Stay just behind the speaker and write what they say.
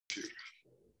computer.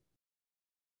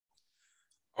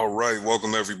 All right,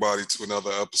 welcome everybody to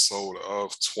another episode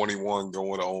of 21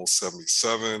 Going on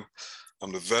 77.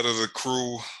 I'm the vet of the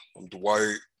crew. I'm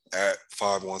Dwight at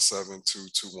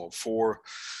 517-2214.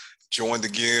 Joined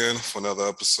again for another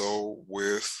episode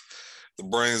with the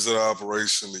brains of the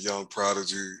operation, the young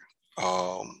prodigy,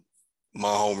 my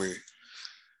homie,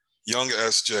 Young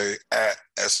SJ at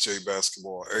SJ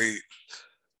Basketball 8.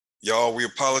 Y'all, we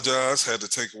apologize. Had to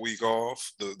take a week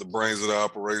off. The brains of the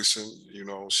operation, you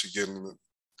know, she getting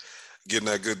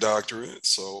that good doctorate,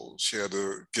 so she had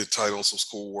to get tight on some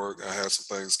schoolwork. I had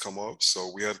some things come up,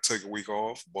 so we had to take a week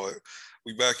off. But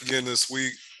we back again this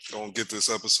week. Gonna get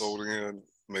this episode in.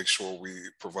 Make sure we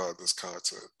provide this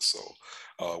content. So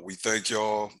we thank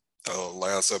y'all.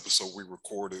 Last episode we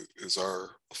recorded is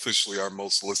officially our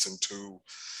most listened to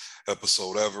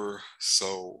episode ever.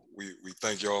 So we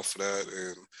thank y'all for that,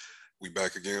 and we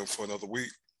back again for another week.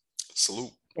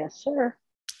 Salute. Yes, sir.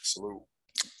 Salute.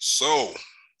 So,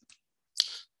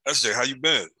 SJ, how you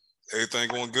been? Everything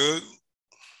going good?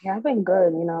 Yeah, I've been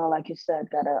good. You know, like you said,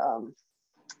 gotta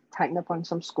tighten up on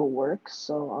some schoolwork.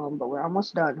 So, but we're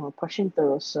almost done. We're pushing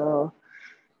through. So,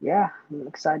 yeah, I'm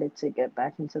excited to get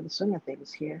back into the swing of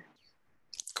things here.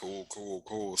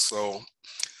 Cool. So,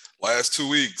 last 2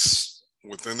 weeks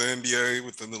within the NBA,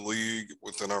 within the league,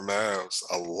 within our Mavs,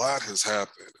 a lot has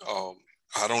happened.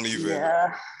 I don't even.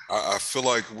 Yeah. I feel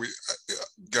like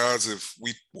guys, if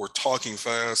we were talking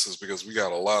fast, is because we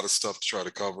got a lot of stuff to try to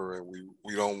cover, and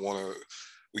we don't want to.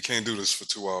 We can't do this for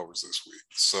 2 hours this week.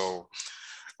 So,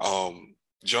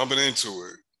 jumping into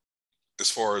it, as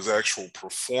far as actual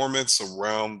performance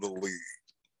around the league,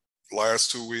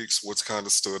 last 2 weeks, what's kind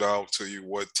of stood out to you?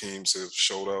 What teams have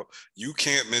showed up? You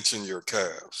can't mention your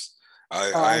Cavs.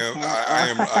 I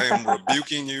am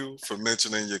rebuking you for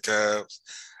mentioning your Cavs.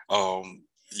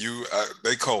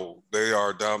 They cold. They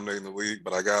are dominating the league,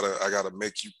 but I gotta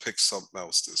make you pick something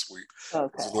else this week.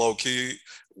 Okay. Low key,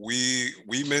 we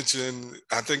mentioned,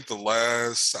 I think the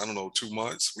last 2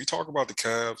 months we talk about the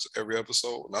Cavs every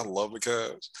episode, and I love the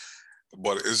Cavs.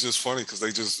 But it's just funny because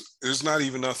there's not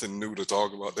even nothing new to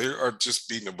talk about. They are just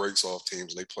beating the brakes off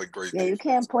teams, and they play great. Yeah, you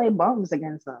can't play bums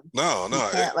against them. No. You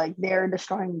can't, they're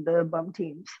destroying the bum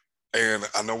teams. And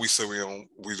I know we said we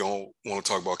don't want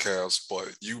to talk about Cavs,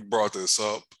 but you brought this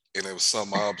up, and it was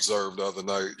something I observed the other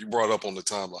night. You brought up on the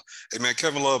timeline. Hey man,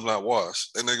 Kevin Love not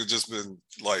washed. That nigga just been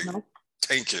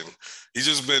tanking. He's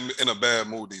just been in a bad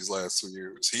mood these last 2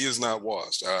 years. He is not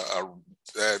washed.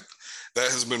 That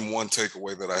has been one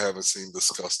takeaway that I haven't seen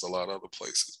discussed a lot of other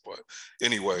places. But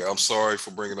anyway, I'm sorry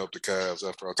for bringing up the Cavs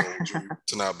after I told you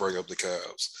to not bring up the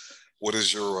Cavs. What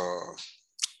is your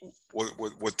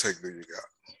what take do you got?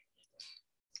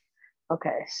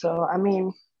 Okay, so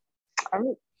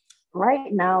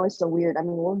right now it's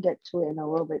we'll get to it in a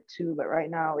little bit too, but right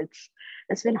now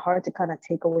it's been hard to kind of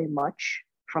take away much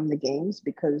from the games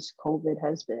because COVID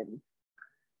has been,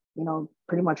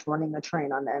 pretty much running a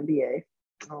train on the NBA.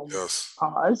 Yes.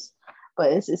 Pause,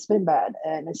 but it's been bad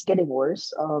and it's getting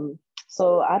worse.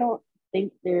 So I don't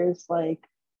think there's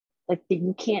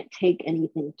you can't take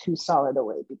anything too solid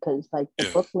away because the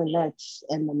Brooklyn Nets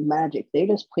and the Magic, they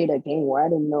just played a game where I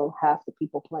didn't know half the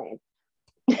people playing.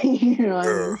 You know what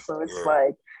I mean? So it's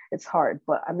it's hard.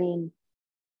 But I mean,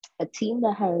 a team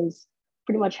that has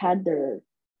pretty much had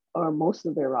most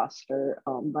of their roster,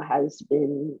 but has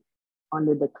been on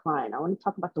the decline. I want to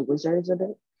talk about the Wizards a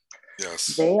bit. Yes.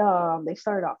 They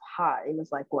started off hot. It was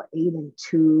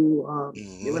 8-2.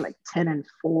 They were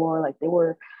 10-4. They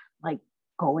were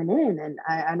going in, and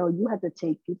I know you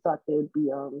thought they would be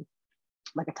a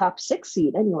top 6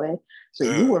 seed anyway. So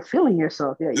you were feeling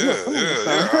yourself. I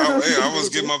was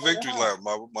getting my victory lap.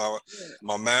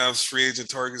 My Mavs free agent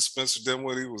target Spencer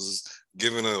Dinwiddie was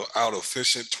giving out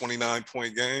efficient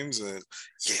 29-point games, and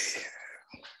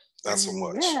not so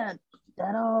much. Yeah,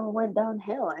 that all went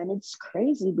downhill, and it's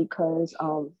crazy because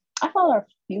I follow a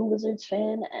few Wizards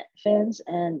fans,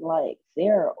 and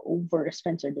they're over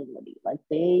Spencer Dinwiddie.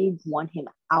 They want him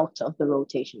out of the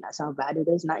rotation. That's how bad it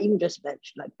is. Not even just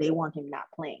bench. They want him not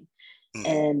playing. Mm-hmm.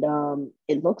 And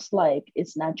it looks like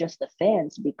it's not just the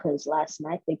fans because last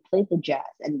night they played the Jazz,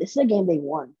 and this is a game they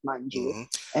won, mind you.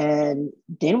 Mm-hmm. And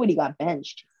Dinwiddie got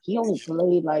benched. He only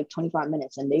played 25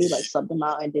 minutes, and they subbed him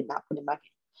out and did not put him back in.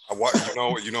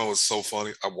 It's so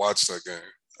funny. I watched that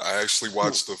game. I actually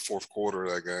watched the fourth quarter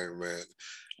of that game, man.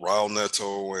 Raul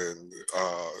Neto and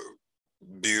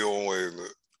Beal and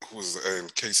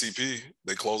KCP,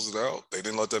 they closed it out. They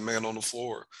didn't let that man on the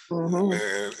floor.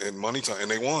 Mm-hmm. And money time,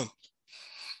 and they won.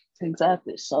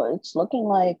 Exactly. So it's looking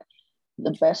like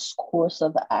the best course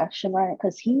of action, right?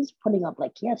 Because he's putting up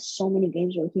like he has so many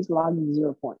games where he's logging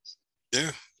 0 points.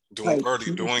 Yeah, doing Like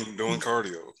cardio, doing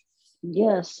cardio.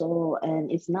 yeah, so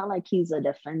and it's not like he's a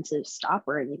defensive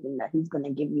stopper or anything that he's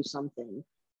gonna give you something,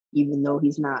 even though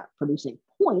he's not producing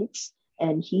points.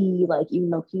 And he like even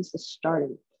though he's the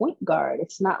starting point guard,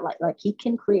 it's not like he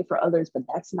can create for others, but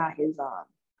that's not his that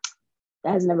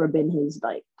has never been his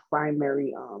like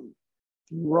primary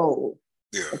role,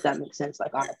 Yeah, if that makes sense,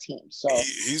 like on a team. So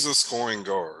he's a scoring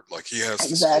guard. Like he has to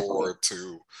exactly. score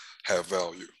to have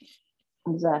value.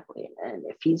 Exactly. And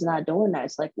if he's not doing that,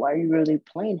 it's like, why are you really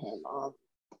playing him?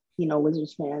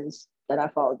 Wizards fans that I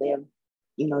follow, they have,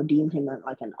 deemed him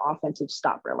like an offensive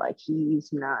stopper. Like he's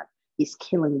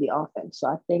killing the offense. So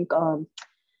I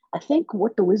think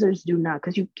what the Wizards do now,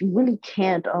 because you really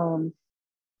can't,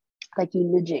 like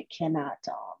you legit cannot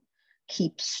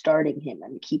keep starting him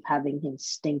and keep having him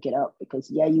stink it up because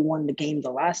yeah, you won the game the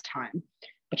last time,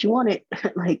 but you won it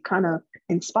like kind of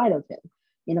in spite of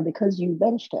him, because you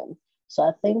benched him. So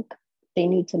I think they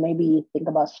need to maybe think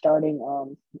about starting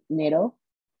Neto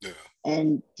Yeah,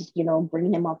 and just,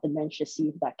 bringing him off the bench to see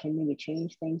if that can maybe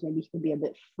change things. Maybe he can be a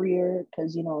bit freer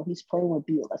because, he's playing with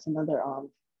Beal. That's another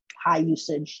high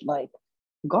usage like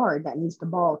guard that needs the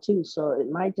ball too. So it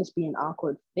might just be an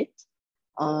awkward fit.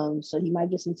 So he might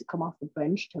just need to come off the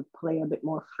bench to play a bit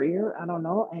more freer. I don't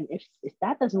know. And if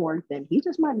that doesn't work, then he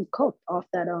just might be cooked off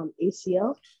that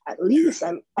ACL at least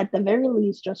at the very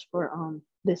least just for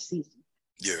this season.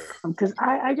 yeah, Because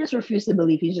I just refuse to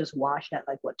believe he's just washed at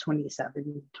like what 27,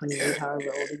 yeah. 28, however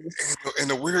old he is. And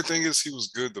the weird thing is, he was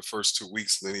good the first 2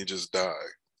 weeks, and then he just died.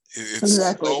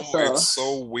 Exactly. So It's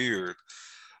so weird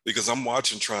because I'm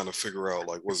watching, trying to figure out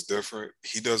like what's different.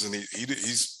 He doesn't.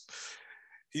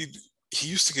 He he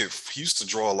used to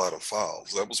draw a lot of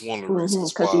fouls. That was one of the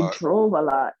reasons because he why. drove a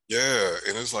lot. Yeah,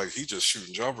 and it's like he just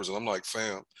shooting jumpers, and I'm like,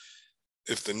 fam,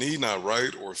 if the knee not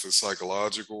right or if it's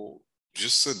psychological,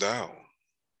 just sit down.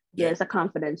 Yeah, You, it's a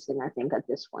confidence thing. I think at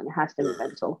this point it has to be yeah,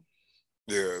 mental.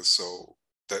 yeah. So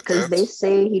Because they that's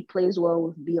say he plays well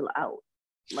with Beal out.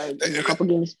 Like in the and couple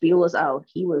games Beal was out,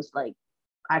 he was like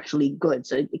actually good.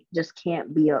 So it just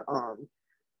can't be a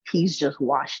he's just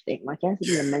washed thing. Like it has to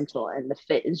be a yeah, mental, and the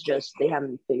fit is just they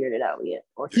haven't figured it out yet,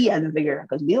 or yeah, he hasn't figured it out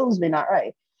because Beal's been all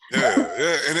right yeah.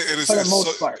 And for the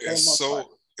most part. For the most part.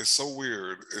 it's so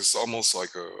weird. It's almost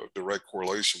like a direct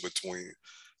correlation between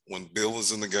when Bill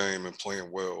is in the game and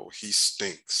playing well, he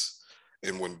stinks,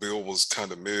 and when Bill was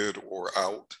kind of mid or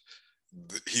out,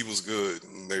 he was good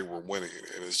and they were winning.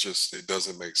 And it's just, it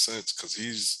doesn't make sense because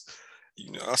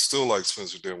I still like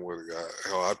Spencer Dinwiddie.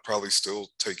 Hell, I'd probably still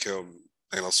take him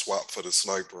and a swap for the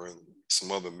sniper and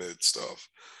some other mid stuff.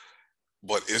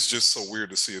 But it's just so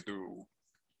weird to see a dude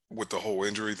with the whole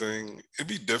injury thing. It'd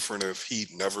be different if he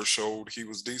never showed he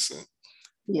was decent.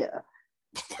 Yeah.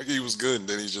 Like he was good and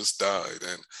then he just died.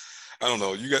 And I don't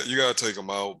know. You got to take them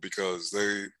out because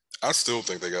I still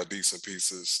think they got decent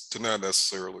pieces to not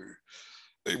necessarily.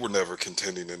 They were never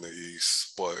contending in the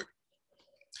East, but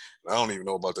I don't even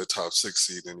know about that top 6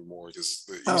 seed anymore because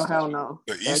Oh hell no.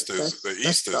 The That's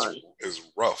East done. is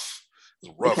rough.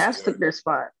 It's The rough. Cavs took their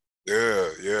spot. Yeah,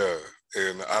 yeah.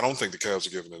 And I don't think the Cavs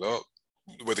are giving it up.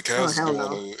 What the Oh Cavs is hell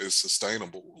doing no. is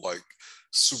sustainable, like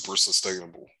super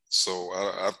sustainable. So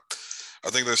I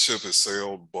think that ship has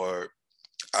sailed, but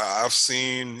I've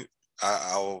seen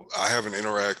I haven't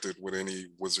interacted with any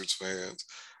Wizards fans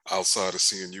outside of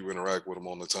seeing you interact with them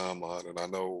on the timeline, and I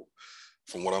know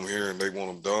from what I'm hearing they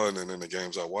want him done. And in the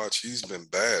games I watch, he's been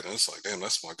bad, and it's like, damn,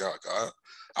 that's my guy.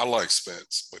 I like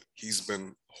Spence, but he's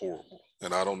been horrible,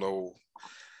 and I don't know.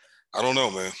 I don't know,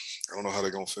 man. I don't know how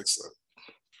they're gonna fix that.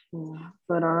 Yeah.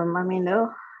 But I mean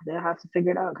they'll have to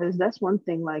figure it out because that's one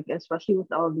thing, like especially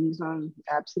with all these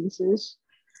absences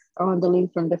on the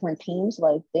league from different teams,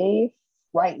 like they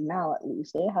right now at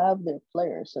least they have their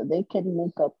players so they can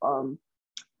make up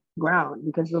ground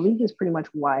because the league is pretty much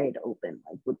wide open,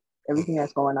 like with everything Mm-hmm.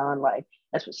 that's going on, like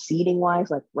that's what seating wise,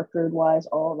 like record wise,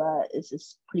 all that is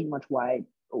just pretty much wide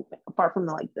open. Apart from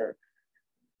like the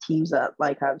teams that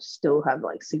like have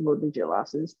like single digit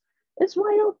losses, it's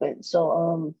wide open.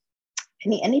 So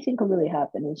anything could really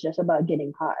happen. It's just about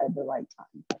getting hot at the right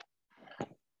time.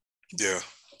 Yeah,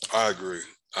 I agree.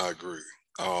 I agree.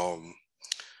 Um,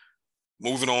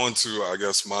 Moving on to, I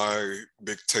guess, my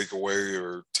big takeaway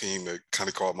or team that kind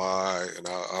of caught my eye, and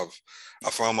I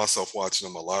found myself watching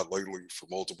them a lot lately for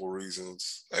multiple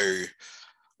reasons. A,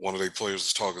 one of their players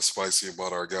is talking spicy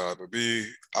about our guy, but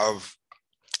B, I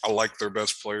like their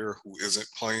best player who isn't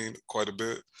playing quite a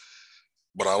bit,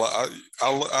 but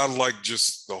I like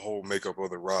just the whole makeup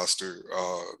of the roster.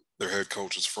 Their head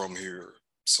coach is from here.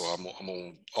 So I'm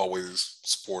gonna always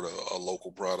support a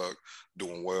local product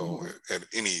doing well Mhm. at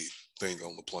anything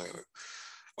on the planet.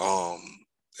 Um,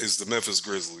 is the Memphis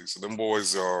Grizzlies. Them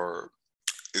boys are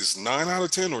is 9 out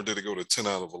of 10 or did it go to 10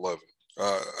 out of 11?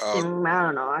 I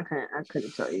don't know. I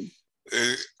couldn't tell you.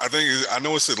 I think I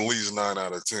know it's at least 9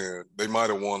 out of 10. They might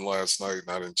have won last night, and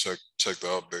I didn't check the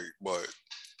update, but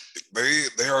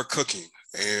they are cooking,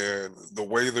 and the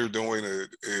way they're doing it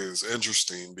is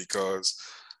interesting because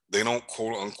they don't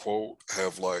quote unquote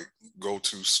have like go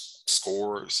to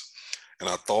scores, and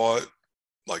I thought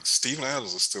like Steven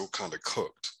Adams is still kind of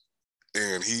cooked,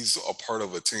 and he's a part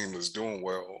of a team that's doing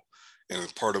well, and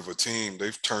as part of a team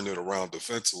they've turned it around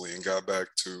defensively and got back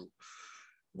to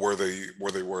where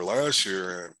they were last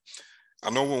year. And I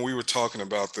know when we were talking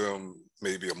about them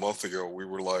maybe a month ago, we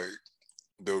were like,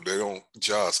 dude, they don't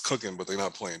Josh cooking, but they're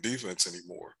not playing defense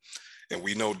anymore. And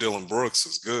we know Dylan Brooks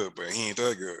is good, but he ain't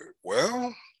that good.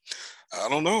 Well, I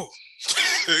don't know.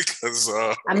 Because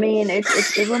I mean,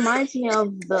 it reminds me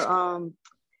of the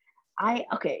I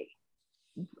okay.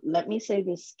 Let me say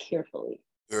this carefully.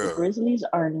 The yeah, Grizzlies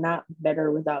are not better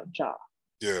without Ja.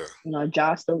 yeah, You know,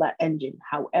 Ja's still that engine.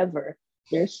 However,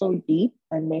 they're so deep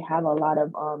and they have a lot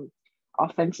of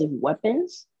offensive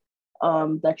weapons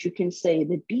that you can say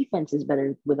the defense is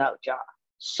better without Ja.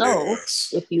 So yes,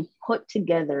 if you put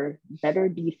together better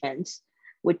defense,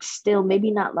 which still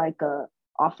maybe not like a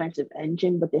offensive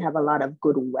engine, but they have a lot of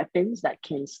good weapons that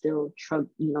can still try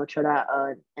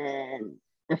out an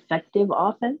effective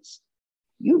offense,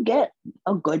 you get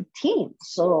a good team.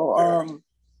 So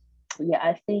yeah. yeah,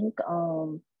 I think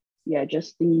yeah,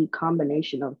 just the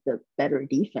combination of the better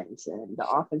defense and the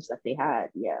offense that they had,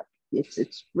 yeah,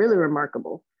 it's really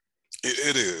remarkable.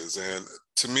 It is. And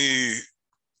to me,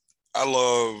 I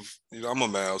love, I'm a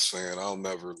Mavs fan. I'll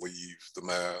never leave the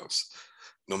Mavs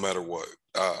no matter what.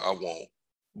 I won't.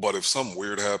 But if something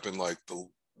weird happened, like the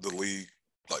league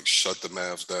like shut the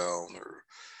Mavs down or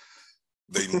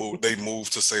they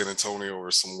moved to San Antonio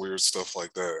or some weird stuff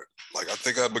like that. Like I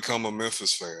think I'd become a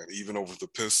Memphis fan even over the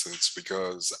Pistons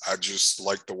because I just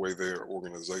like the way their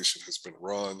organization has been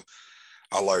run.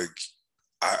 I like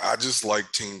I just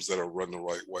like teams that are run the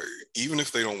right way, even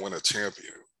if they don't win a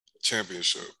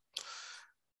championship.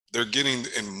 They're getting,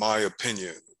 in my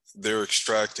opinion, they're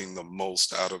extracting the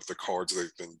most out of the cards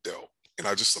they've been dealt, and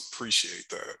I just appreciate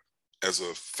that as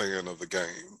a fan of the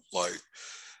game. Like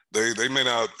they may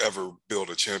not ever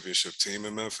build a championship team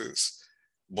in Memphis,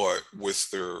 but with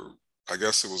their, I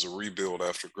guess it was a rebuild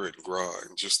after grit and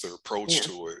grind, just their approach Yeah.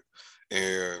 to it,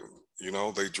 and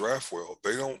they draft well.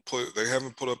 They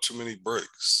haven't put up too many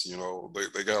breaks.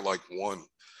 They got like one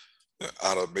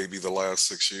out of maybe the last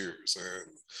 6 years,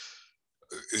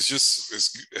 and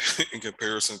it's in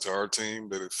comparison to our team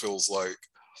that it feels like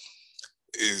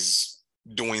is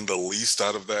doing the least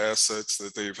out of the assets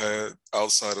that they've had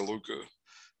outside of Luka.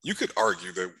 You could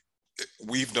argue that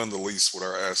we've done the least with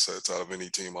our assets out of any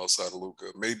team outside of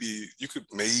Luka. Maybe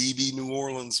New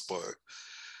Orleans, but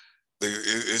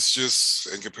it's just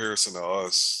in comparison to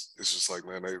us. It's just like,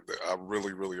 man, I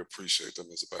really really appreciate them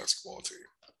as a basketball team.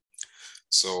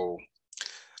 So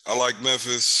I like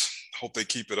Memphis. Hope they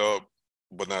keep it up,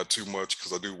 but not too much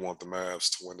because I do want the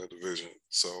Mavs to win the division.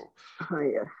 So Oh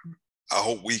yeah. I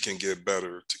hope we can get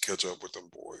better to catch up with them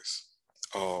boys.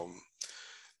 Um,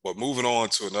 but moving on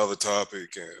to another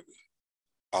topic, and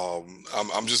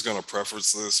I'm just going to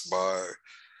preface this by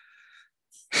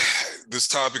this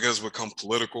topic has become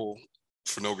political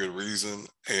for no good reason,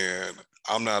 and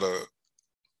I'm not a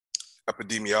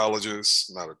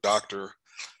epidemiologist, not a doctor.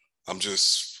 I'm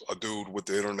just a dude with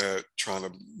the internet trying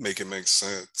to make it make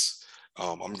sense.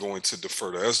 I'm going to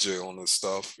defer to SJ on this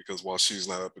stuff because while she's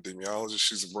not an epidemiologist,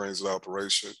 she's the brains of the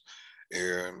operation.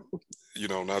 And,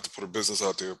 not to put her business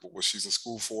out there, but what she's in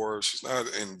school for, she's not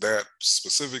in that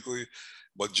specifically,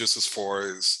 but just as far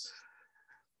as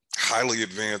highly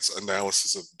advanced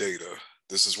analysis of data,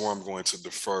 this is where I'm going to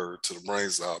defer to the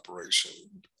brains of the operation.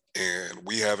 And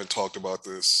we haven't talked about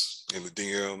this in the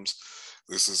DMs.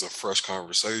 This is a fresh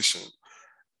conversation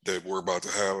that we're about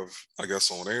to have, I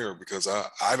guess, on air because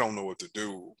I don't know what to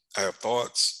do. I have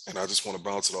thoughts and I just want to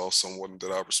bounce it off someone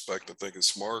that I respect and think is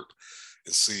smart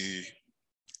and see,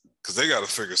 because they got to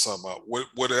figure something out.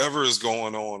 Whatever is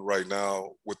going on right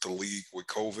now with the league with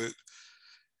COVID,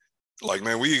 like,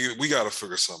 man, we got to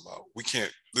figure something out. We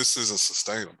can't, this isn't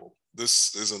sustainable.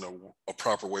 This isn't a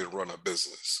proper way to run a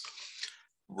business.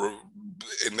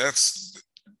 And that's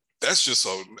just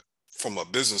from a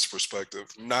business perspective,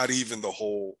 not even the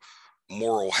whole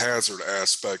moral hazard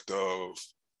aspect of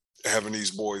having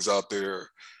these boys out there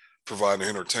providing an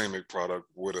entertainment product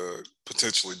with a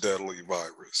potentially deadly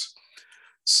virus.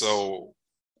 So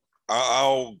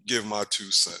I'll give my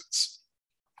 2 cents.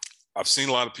 I've seen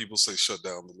a lot of people say shut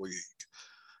down the league,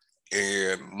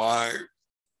 and I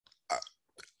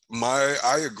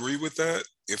agree with that.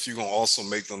 If you're gonna also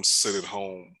make them sit at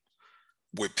home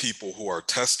with people who are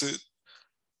tested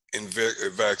and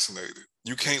vaccinated,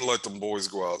 you can't let them boys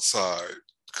go outside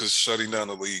because shutting down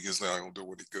the league is not gonna do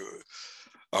any good.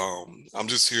 I'm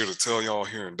just here to tell y'all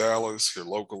here in Dallas, here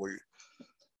locally,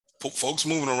 folks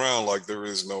moving around like there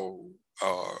is no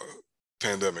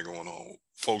pandemic going on.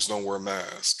 Folks don't wear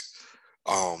masks.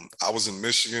 I was in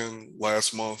Michigan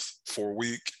last month for a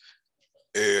week,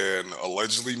 and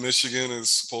allegedly Michigan is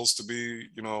supposed to be,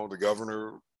 the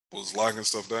governor was locking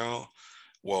stuff down.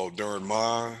 Well, during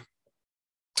my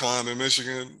time in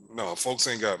Michigan, no, folks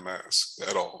ain't got masks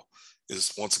at all.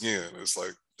 It's once again, it's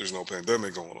like there's no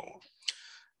pandemic going on.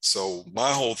 So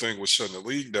my whole thing with shutting the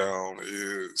league down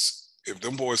is if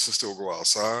them boys can still go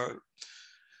outside,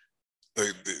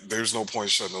 there's no point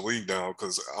shutting the league down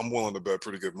because I'm willing to bet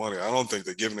pretty good money. I don't think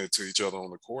they're giving it to each other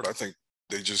on the court. I think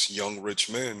they just young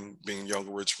rich men being young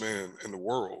rich men in the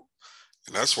world,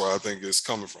 and that's where I think it's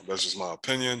coming from. That's just my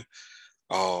opinion.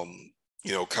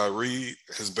 Kyrie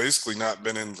has basically not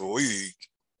been in the league,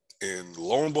 and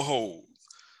lo and behold,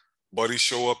 buddy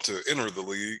show up to enter the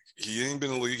league. He ain't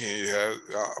been in the league.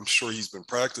 I'm sure he's been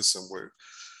practicing with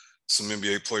some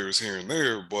NBA players here and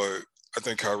there, but I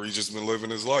think Kyrie just been living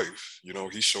his life.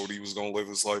 He showed he was going to live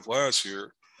his life last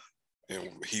year,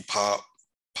 and he popped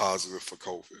positive for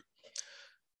COVID.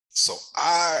 So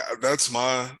that's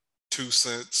my 2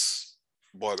 cents,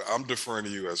 but I'm deferring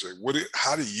to you, SJ.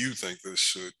 How do you think this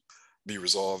should be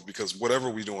resolved? Because whatever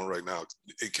we're doing right now,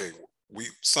 it can't.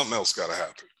 Something else got to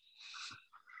happen.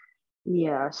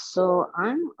 Yeah, so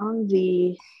I'm on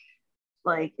the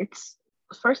it's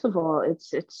first of all,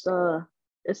 it's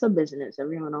a business.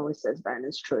 Everyone always says that, and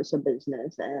it's true. It's a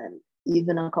business, and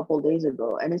even a couple of days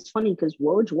ago, and it's funny because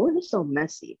Woj is so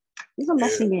messy. He's a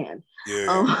messy man. Yeah.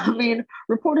 I mean,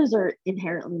 reporters are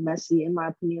inherently messy, in my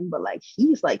opinion, but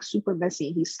he's super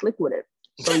messy. He's slick with it.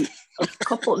 So a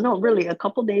couple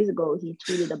days ago, he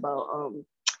tweeted about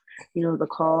the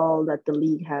call that the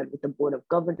league had with the board of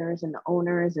governors and the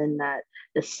owners, and that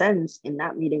the sense in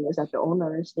that meeting was that the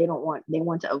owners, they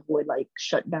want to avoid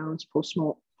shutdowns,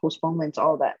 postponements,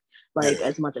 all that,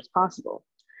 as much as possible.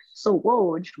 So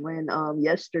Woj, when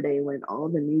yesterday, when all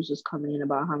the news was coming in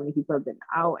about how many people have been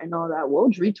out and all that,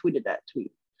 Woj retweeted that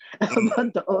tweet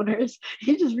about the owners.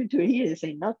 He just retweeted. He didn't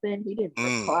say nothing. He didn't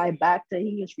reply back to it.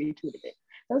 He just retweeted it.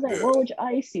 I was like, Woj,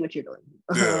 I see what you're doing.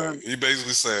 Yeah, he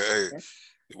basically said, hey,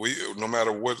 no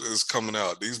matter what is coming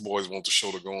out, these boys want the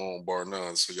show to go on, bar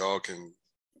none. So y'all can.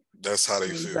 That's how they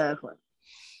feel. Exactly.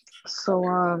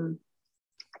 So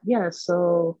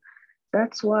so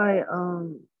that's why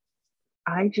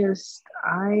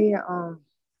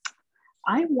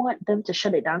I want them to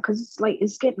shut it down because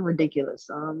it's getting ridiculous.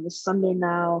 It's Sunday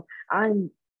now.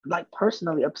 I'm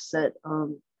personally upset.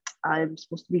 I'm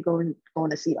supposed to be going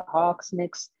to see the Hawks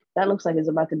Knicks. That looks like it's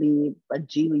about to be a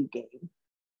G League game.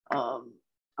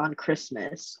 On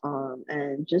Christmas,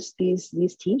 and just these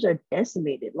teams are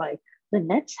decimated. The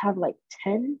Nets have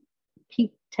 10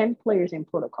 players in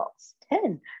protocols.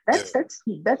 10. That's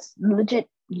legit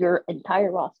your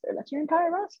entire roster. That's your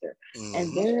entire roster,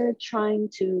 and they're trying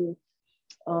to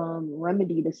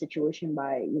remedy the situation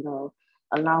by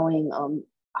allowing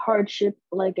hardship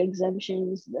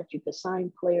exemptions that you could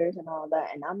sign players and all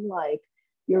that. And I'm like,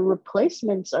 your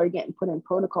replacements are getting put in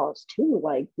protocols too.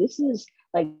 This is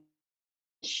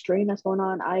strain that's going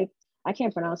on. I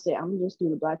can't pronounce it. I'm just doing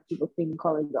the black people thing and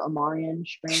call it the Omarion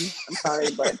strain. I'm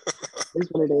sorry, but it's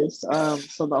what it is.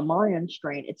 So the Omarion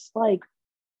strain, it's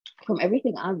from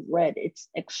everything I've read, it's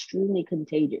extremely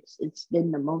contagious. It's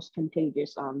been the most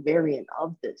contagious variant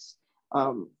of this.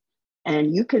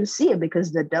 And you can see it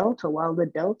because while the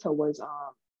Delta was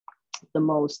the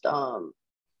most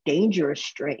dangerous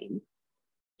strain,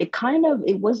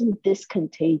 it wasn't this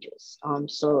contagious.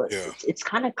 So it's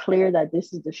kind of clear that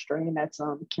this is the strain that's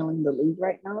killing the league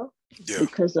right now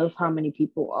because of how many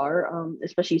people are,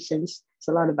 especially since it's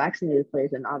a lot of vaccinated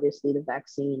players, and obviously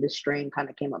the strain kind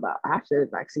of came about after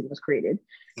the vaccine was created.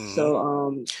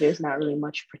 So there's not really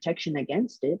much protection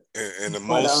against it. And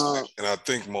I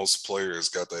think most players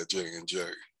got that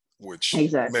J&J, which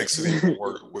makes it even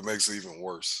worse. What makes it even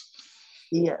worse?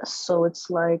 Yeah. So it's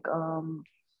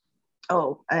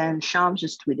oh, and Shams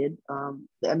just tweeted,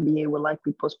 the NBA will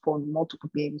likely postpone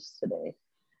multiple games today,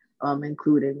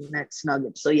 including Nets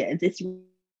Nuggets. So yeah, it's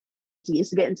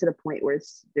getting to the point where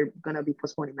they're gonna be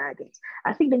postponing mad games.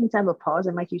 I think they need to have a pause,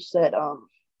 and like you said,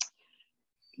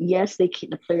 yes, the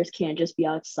players can't just be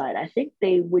outside. I think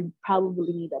they would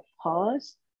probably need a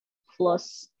pause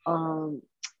plus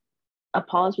a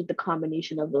pause with the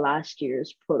combination of last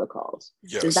year's protocols.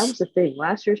 Because that Yes. was the thing.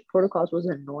 Last year's protocols was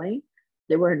annoying.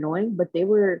 They were annoying, but they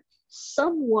were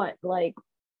somewhat like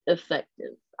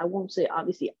effective. I won't say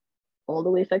obviously all the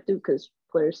way effective because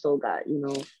players still got,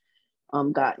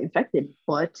 got infected,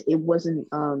 but it wasn't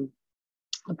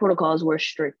the protocols were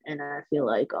strict and I feel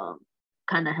like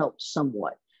kind of helped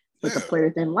somewhat. But the Yeah.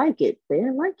 players didn't like it. They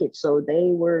didn't like it. So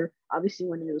they were obviously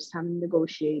when it was time to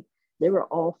negotiate, they were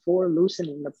all for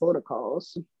loosening the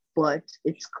protocols. But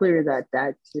it's clear that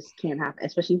that just can't happen,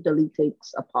 especially if the league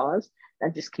takes a pause.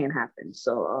 That just can't happen.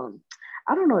 So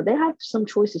I don't know. They have some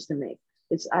choices to make.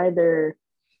 It's either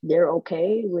they're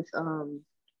okay with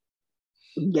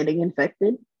getting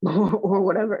infected or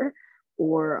whatever,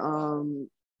 or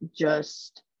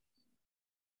just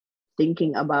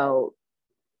thinking about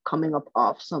coming up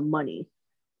off some money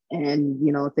and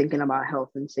thinking about health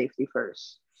and safety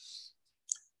first.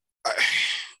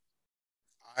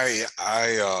 I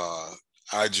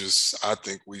I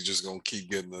think we just gonna keep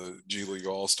getting the G League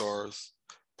All Stars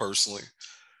personally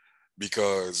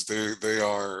because they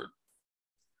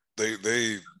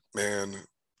man,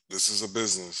 this is a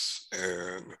business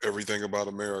and everything about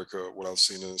America, what I've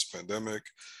seen in this pandemic,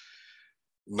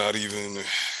 not even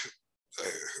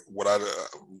what I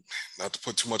not to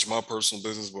put too much of my personal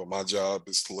business, but my job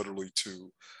is literally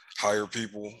to hire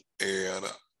people, and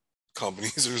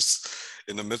companies are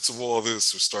in the midst of all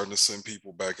this are starting to send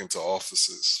people back into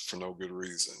offices for no good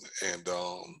reason, and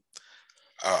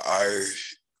I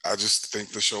I just think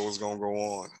the show is going to go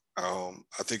on.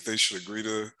 I think they should agree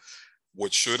to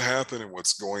what should happen and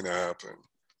what's going to happen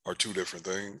are two different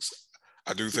things.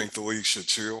 I do think the league should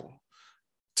chill,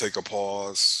 take a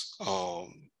pause. I,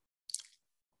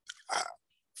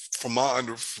 from my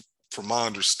from my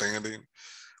understanding,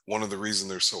 one of the reasons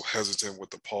they're so hesitant with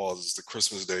the pause is the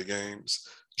Christmas Day games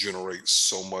generate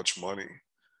so much money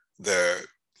that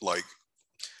like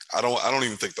I don't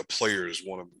even think the players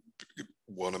want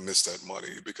to miss that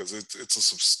money because it's a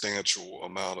substantial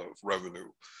amount of revenue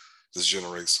this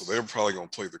generates. So they're probably going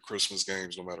to play the Christmas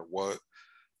games no matter what.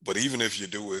 But even if you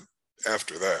do it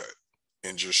after that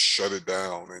and just shut it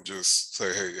down and just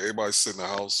say, hey, everybody sit in the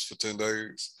house for 10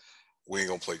 days. We ain't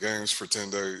going to play games for 10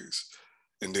 days.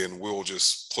 And then we'll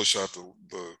just push out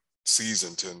the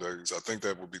season 10 days. I think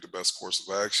that would be the best course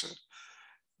of action.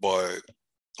 But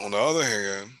on the other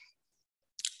hand,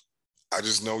 I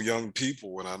just know young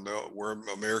people, and I know where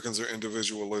Americans are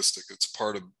individualistic. It's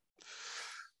part of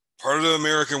the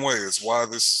American way. It's why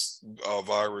this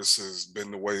virus has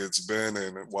been the way it's been,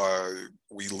 and why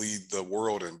we lead the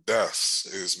world in deaths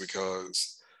is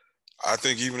because I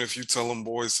think even if you tell them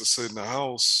boys to sit in the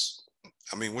house,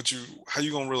 I mean, how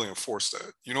you gonna really enforce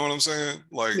that? You know what I'm saying?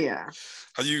 Like, Yeah.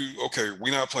 okay,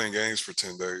 we're not playing games for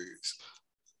 10 days,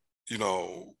 you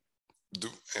know,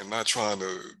 and not trying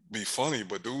to be funny,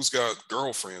 but dudes got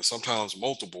girlfriends, sometimes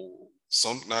multiple.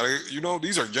 Some now,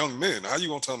 these are young men. How you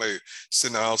gonna tell them, hey, sit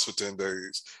in the house for 10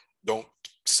 days, don't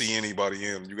see anybody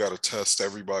in? You got to test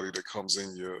everybody that comes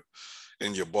in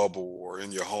your bubble or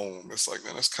in your home. It's like,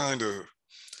 man, that's kind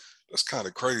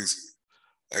of crazy,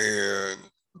 and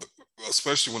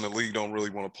especially when the league don't really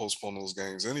want to postpone those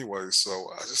games anyway. So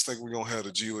I just think we're gonna have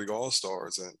the G League All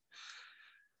Stars, and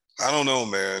I don't know,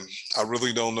 man. I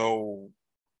really don't know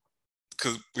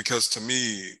because to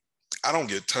me, I don't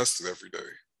get tested every day,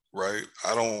 right?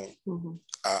 I don't. Mm-hmm.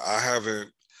 I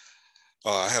haven't.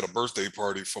 I had a birthday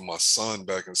party for my son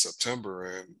back in September,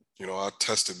 and I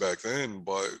tested back then.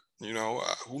 But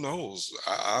who knows?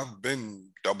 I've been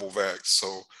double vaxxed,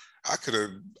 so I could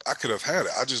have. I could have had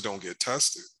it. I just don't get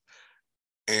tested.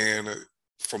 And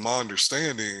from my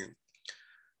understanding,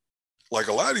 like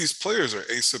a lot of these players are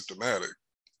asymptomatic,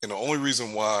 and the only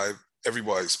reason why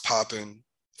everybody's popping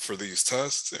for these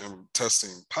tests and testing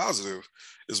positive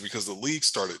is because the league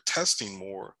started testing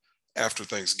more after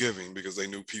Thanksgiving because they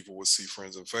knew people would see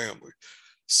friends and family.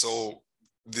 So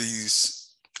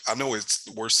I know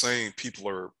we're saying people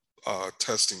are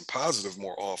testing positive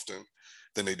more often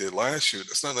than they did last year.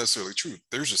 That's not necessarily true.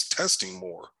 They're just testing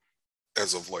more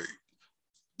as of late.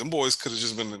 Them boys could have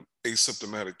just been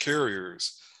asymptomatic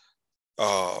carriers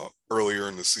earlier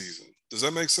in the season. Does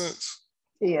that make sense?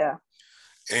 Yeah.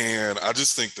 And I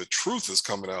just think the truth is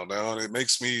coming out now, and it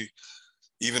makes me,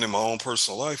 even in my own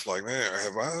personal life, like, man,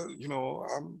 have I,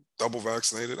 I'm double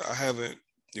vaccinated. I haven't,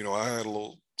 I had a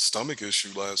little stomach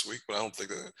issue last week, but I don't think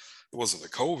that it wasn't the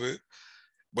COVID.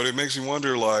 But it makes me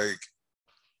wonder, like,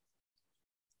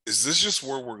 is this just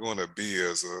where we're going to be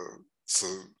as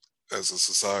a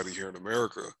society here in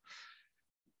America?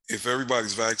 if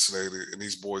everybody's vaccinated and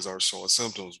these boys aren't showing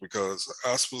symptoms, because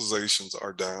hospitalizations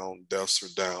are down, deaths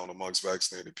are down amongst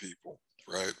vaccinated people,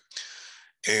 right?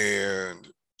 And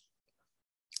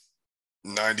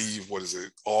 90, what is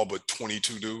it? All but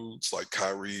 22 dudes like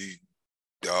Kyrie,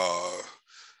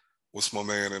 what's my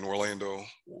man in Orlando?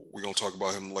 We're going to talk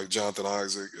about him, like Jonathan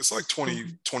Isaac. It's like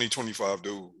 25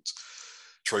 dudes,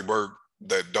 Trey Burke,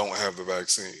 that don't have the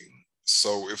vaccine.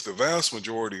 So if the vast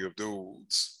majority of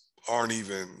dudes aren't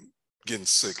even getting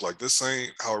sick, like this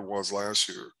ain't how it was last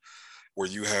year, where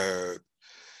you had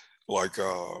like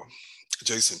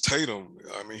Jason Tatum.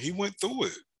 I mean, he went through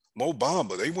it. Mo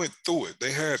Bamba, they went through it.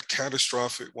 They had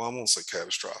catastrophic, well, I won't say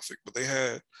catastrophic, but they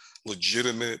had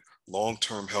legitimate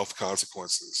long-term health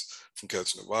consequences from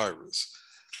catching the virus.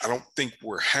 I don't think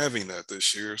we're having that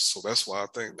this year. So that's why I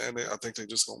think, man, I think they're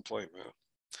just gonna play, man.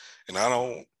 And I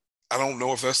don't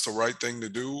know if that's the right thing to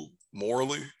do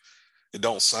morally. It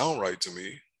don't sound right to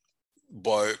me,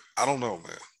 but I don't know,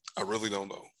 man. I really don't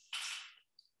know.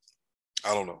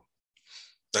 I don't know.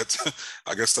 That's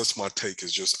I guess that's my take,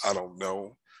 is just I don't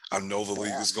know. I know the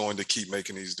league is going to keep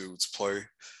making these dudes play,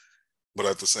 but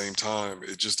at the same time,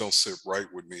 it just don't sit right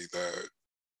with me that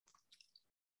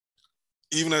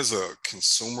even as a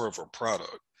consumer of a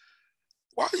product,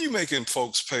 why are you making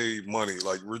folks pay money?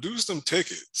 Like, reduce them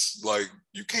tickets. Like,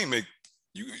 you can't make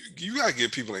you gotta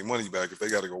give people their money back if they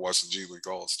gotta go watch the G League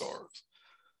All Stars.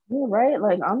 You're right.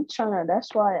 Like I'm trying to.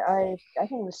 That's why I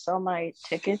can just sell my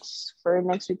tickets for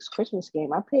next week's Christmas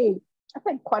game. I paid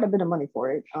quite a bit of money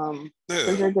for it.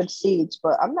 Because they're good seats,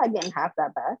 but I'm not getting half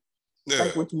that back. Yeah.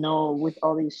 Like with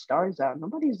all these stars out,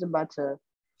 nobody's about to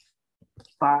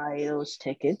buy those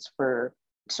tickets for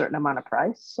a certain amount of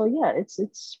price. So yeah, it's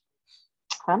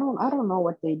I don't know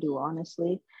what they do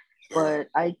honestly, but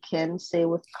I can say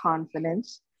with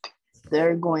confidence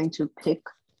they're going to pick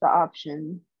the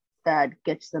option that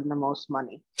gets them the most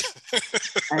money.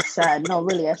 As sad, no,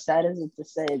 really, as sad as it to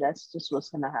say, that's just what's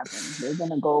gonna happen. They're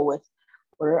gonna go with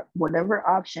whatever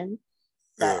option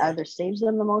that either saves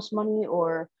them the most money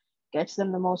or gets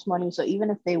them the most money. So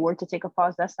even if they were to take a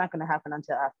pause, that's not gonna happen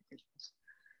until after Christmas.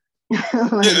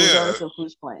 Regardless of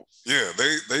who's playing. Yeah,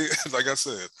 they like I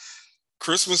said,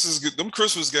 Christmas is good. Them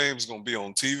Christmas games gonna be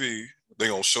on TV. They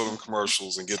gonna show them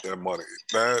commercials and get that money.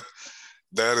 That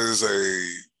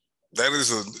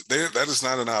is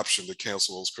not an option to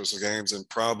cancel those Christmas games, and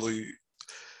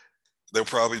they'll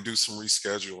probably do some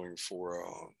rescheduling for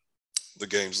the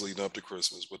games leading up to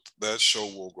Christmas. But that show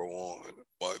will go on.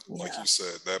 But like you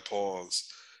said, that pause,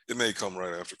 it may come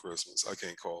right after Christmas. I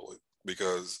can't call it,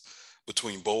 because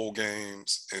between bowl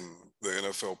games and the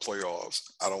NFL playoffs,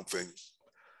 I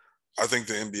think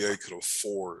the NBA could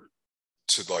afford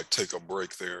to like take a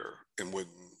break there and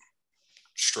wouldn't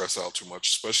stress out too much,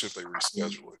 especially if they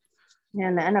reschedule it. Yeah,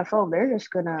 and the NFL,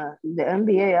 the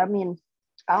NBA, I mean,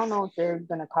 I don't know if they're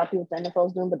gonna copy what the NFL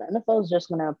is doing, but the NFL is just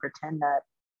gonna pretend that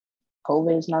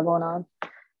COVID is not going on.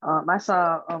 I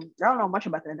don't know much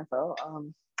about the NFL,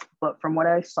 but from what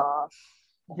I saw,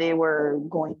 they were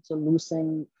going to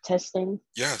loosen testing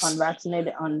on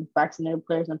vaccinated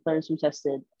players and players who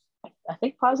tested, I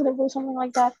think, positive or something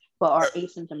like that, but are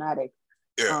asymptomatic.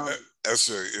 Yeah,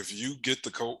 SJ, if you get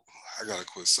the COVID, I gotta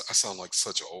quit. I sound like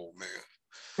such an old man.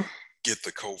 Get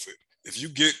the COVID. If you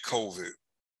get COVID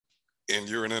and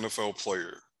you're an NFL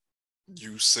player,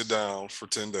 you sit down for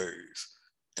 10 days,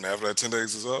 and after that 10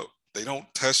 days is up, they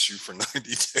don't test you for 90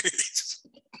 days.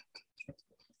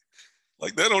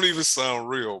 Like, that don't even sound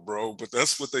real, bro, but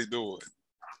that's what they doing.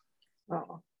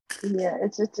 Oh, yeah,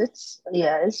 it's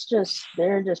just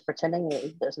they're just pretending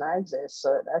it does not exist.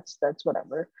 So that's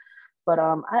whatever. But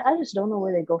I just don't know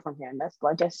where they go from here. And that's,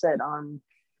 like I said,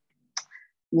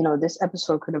 this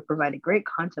episode could have provided great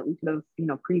content. We could have,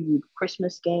 previewed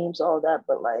Christmas games, all that,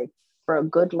 but like for a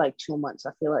good 2 months,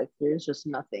 I feel like there's just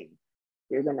nothing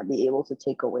you're gonna be able to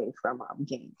take away from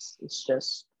games. It's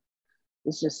just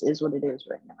is what it is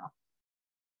right now.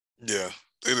 Yeah,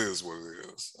 it is what it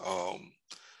is.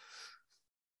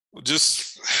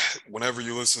 Just whenever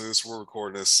you listen to this, we're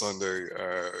recording this Sunday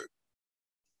at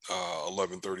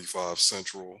 11:35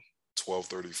 Central,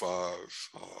 12:35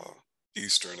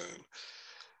 Eastern, and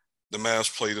the Mavs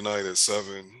play tonight at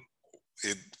 7.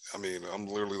 I'm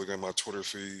literally looking at my Twitter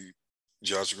feed.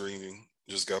 Josh Green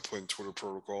just got put in COVID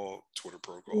protocols.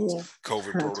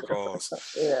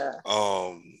 Yeah.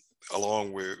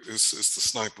 Along with it's the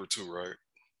sniper too, right?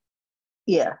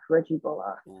 Yeah, Reggie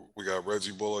Bullock. We got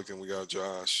Reggie Bullock and we got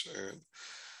Josh, and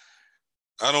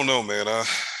I don't know, man.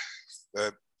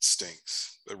 That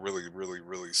stinks. It really, really,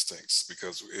 really stinks,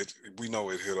 because we know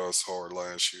it hit us hard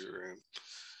last year, and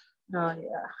oh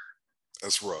yeah,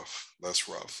 that's rough.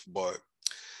 But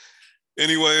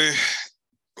Anyway,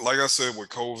 like I said, with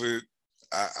COVID,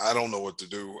 I don't know what to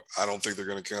do. I don't think they're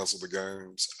going to cancel the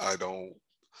games. I don't.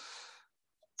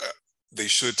 They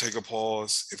should take a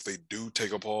pause. If they do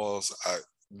take a pause,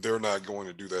 they're not going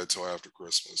to do that till after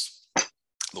Christmas.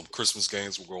 The Christmas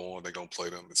games will go on. They're going to play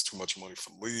them. It's too much money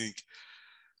for the league.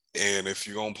 And if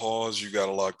you're going to pause, you got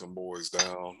to lock them boys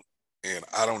down. And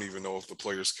I don't even know if the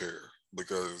players care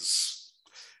because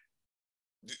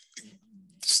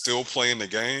still playing the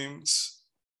games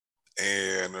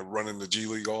and running the G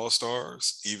League All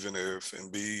Stars, even if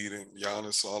Embiid and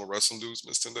Giannis, all the rest of them dudes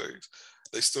miss 10 days,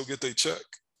 they still get their check.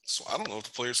 So I don't know if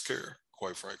the players care,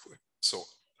 quite frankly. So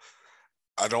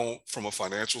I don't, from a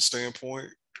financial standpoint,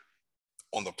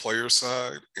 on the player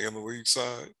side and the league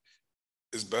side,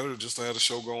 it's better just to have the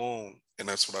show go on. And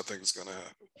that's what I think is going to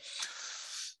happen.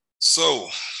 So,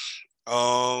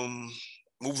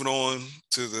 moving on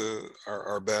to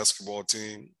our basketball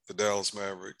team, the Dallas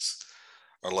Mavericks.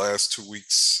 Our last 2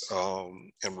 weeks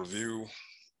in review.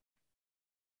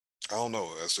 I don't know,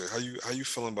 SJ. How you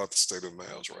feeling about the state of the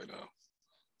Mavs right now?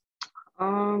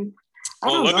 I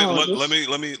don't know.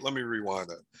 Let me rewind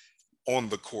that. On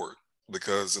the court,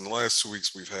 because in the last 2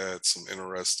 weeks we've had some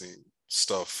interesting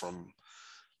stuff from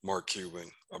Mark Cuban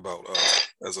about us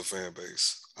as a fan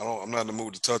base. I'm not in the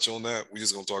mood to touch on that. We're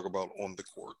just gonna talk about on the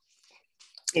court.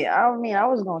 Yeah, I mean, I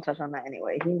was gonna touch on that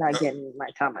anyway. He's not getting my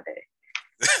time of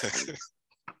day.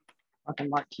 Fucking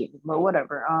Mark Cuban, but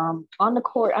whatever. On the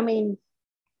court, I mean,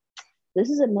 this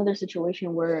is another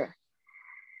situation where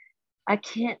I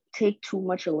can't take too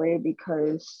much away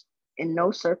because in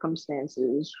no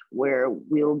circumstances where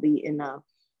we'll be in a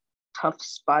tough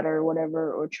spot or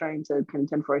whatever, or trying to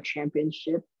contend for a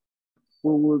championship,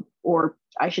 or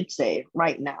I should say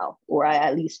right now, or I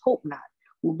at least hope not,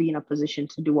 we'll be in a position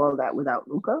to do all that without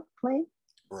Luka playing.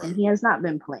 Right. And he has not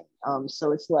been playing.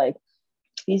 So it's like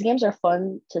these games are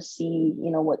fun to see,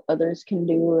 you know, what others can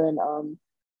do and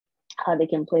how they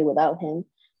can play without him.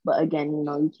 But again, you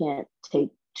know, you can't take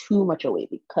too much away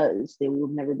because they will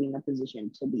never be in a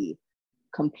position to be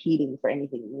competing for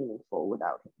anything meaningful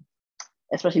without him,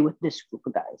 especially with this group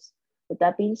of guys. With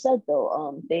that being said,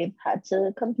 though, they've had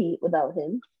to compete without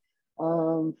him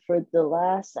for the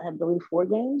last, I believe, 4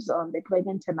 games. They play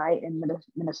again tonight in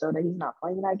Minnesota. He's not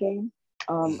playing that game.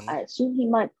 I assume he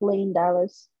might play in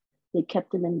Dallas. They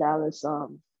kept him in Dallas, so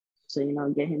you know,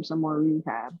 get him some more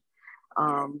rehab.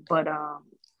 But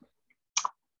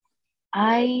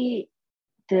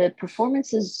the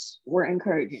performances were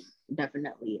encouraging,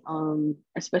 definitely.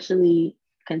 Especially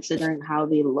considering how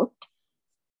they looked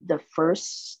the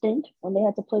first stint when they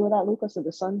had to play without Luka. So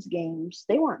the Suns games,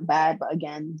 they weren't bad, but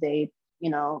again, they, you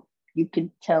know, you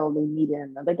could tell they needed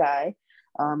another guy.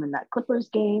 In that Clippers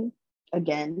game,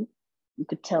 again, you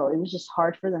could tell it was just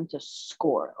hard for them to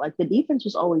score. Like the defense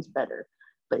was always better,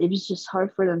 but it was just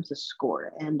hard for them to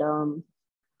score. And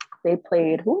they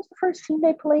played, who was the first team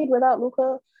they played without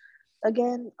Luka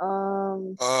again?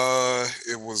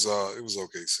 It was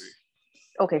OKC.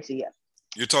 OKC, yeah.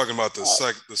 You're talking about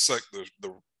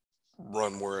the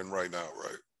run we're in right now,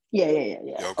 right?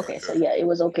 Yeah. Okay, so yeah, it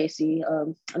was OKC.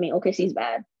 I mean, OKC's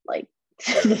bad. Like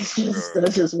that's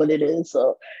just what it is.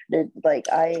 So they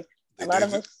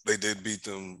did beat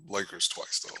them Lakers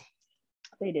twice though.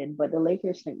 They did, but the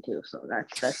Lakers stink too, so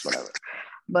that's whatever.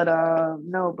 But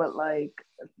no, but like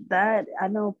that, I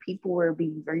know people were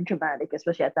being very dramatic,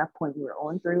 especially at that point. We were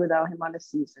 0-3 without him on the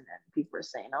season, and people were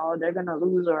saying, "Oh, they're gonna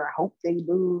lose," or "I hope they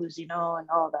lose," you know, and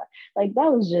all that. Like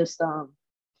that was just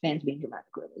fans being dramatic,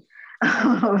 really.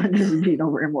 Just being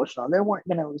over emotional. They weren't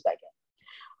gonna lose that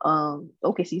game.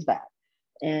 OKC's bad,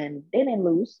 and they didn't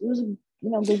lose. It was a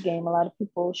good game. A lot of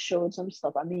people showed some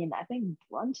stuff. I mean, I think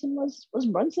Brunson was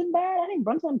Brunson bad. I think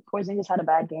Brunson and Porzingis had a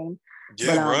bad game.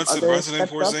 Yeah, but, Brunson and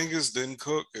Porzingis didn't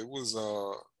cook. It was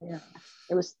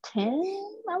it was 10,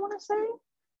 I want to say.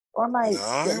 Or am I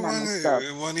getting that mixed up?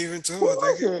 It wasn't even 10.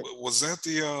 I think it was that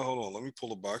the hold on, let me pull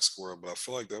the box score up, but I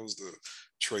feel like that was the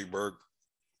Trey Burke.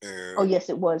 And, oh yes,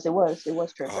 it was Trey Burke. No,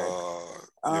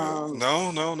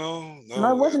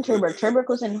 it wasn't Trey Burke. Trey Burke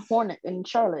was in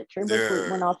Charlotte. Trey Burke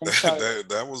went off in Charlotte.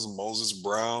 That was Moses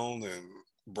Brown and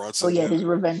Brunson. Oh yeah, his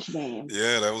revenge game.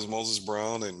 Yeah, that was Moses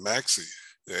Brown and Maxey.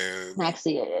 And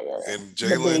Maxey, yeah. And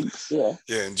Jalen,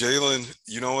 and Jalen,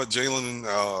 you know what? Jalen,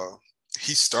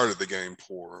 he started the game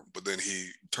poor, but then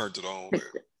he turned it on.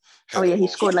 He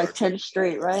scored like 10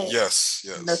 straight, right? Yes.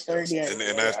 In the third,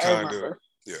 and that kind of,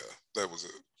 that was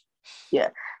it. Yeah.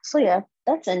 So yeah,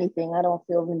 that's anything. I don't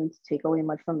feel we need to take away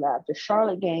much from that. The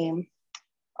Charlotte game,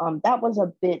 that was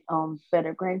a bit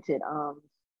better. Granted,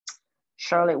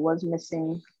 Charlotte was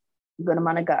missing good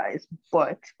amount of guys,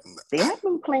 but they have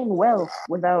been playing well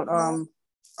without No,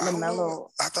 I don't know. LaMelo.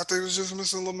 I thought they was just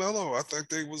missing LaMelo. I think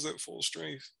they was at full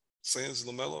strength. Sans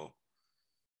LaMelo.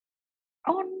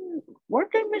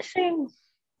 Weren't they missing?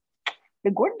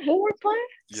 Did Gordon Hayward play?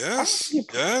 I don't Yes,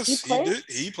 think he yes, he played. did.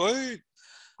 He played.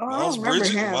 Oh, I don't remember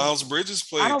him. Miles Bridges I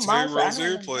played. don't Terry Miles. I don't Rozier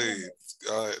remember played. him.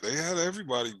 They had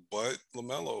everybody but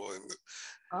LaMelo, and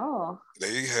Oh, they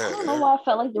I had don't know why I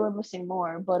felt like they were missing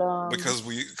more, but because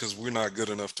we're not good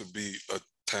enough to be a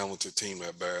talented team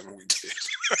that bad, and we did.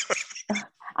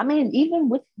 I mean, even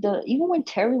when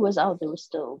Terry was out, they were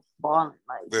still balling.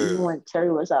 Like Yeah. even when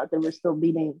Terry was out, they were still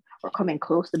beating or coming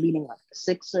close to beating like the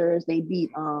Sixers. They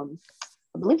beat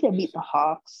I believe they beat the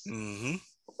Hawks Mm-hmm.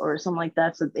 or something like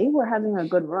that. So they were having a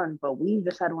good run, but we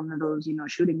just had one of those,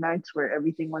 shooting nights where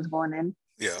everything was going in.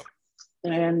 Yeah.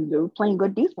 And they were playing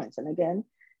good defense. And again,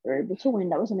 they were able to win.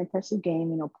 That was an impressive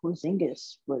game.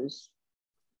 Porzingis was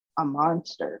a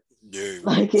monster. Yeah.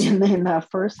 Like in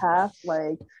that first half,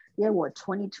 like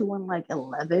 22 and like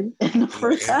 11 in the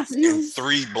first half. And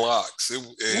 3 blocks.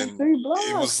 And 3 blocks.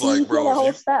 It was like, bro, that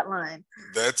whole stat line.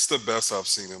 That's the best I've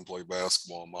seen him play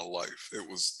basketball in my life. It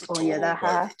was the total that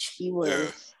half, package. he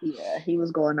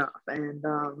was going off, and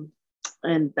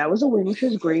that was a win, which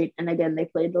was great. And again, they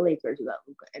played the Lakers without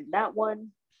Luka, and that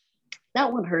one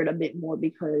hurt a bit more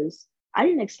because I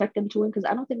didn't expect them to win because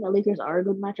I don't think the Lakers are a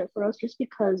good matchup for us, just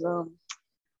because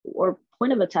or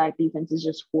point of attack defense is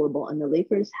just horrible, and the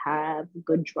Lakers have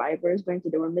good drivers.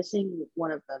 Granted, they were missing one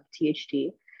of them,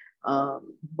 THT,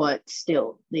 but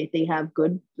still, they have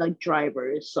good like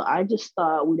drivers. So I just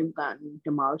thought we'd have gotten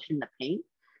demolished in the paint.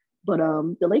 But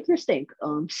the Lakers stink.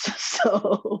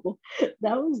 So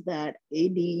that was that.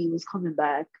 AD was coming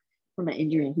back from an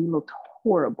injury and he looked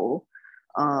horrible.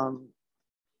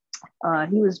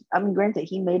 Granted,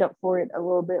 he made up for it a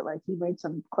little bit. Like he made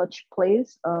some clutch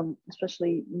plays,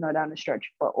 especially down the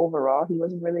stretch. But overall, he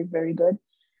wasn't really very good.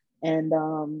 And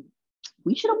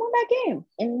we should have won that game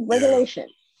in regulation.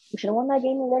 Yeah. We should have won that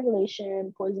game in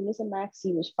regulation. Porzingis and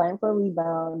Maxey was fighting for a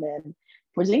rebound, and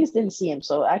Porzingis didn't see him,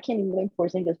 so I can't even blame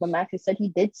Porzingis. But Maxey said he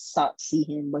did see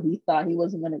him, but he thought he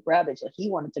wasn't going to grab it, so he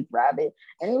wanted to grab it,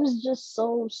 and it was just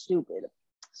so stupid.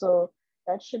 So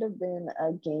that should have been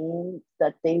a game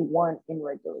that they won in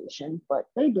regulation, but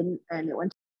they didn't, and it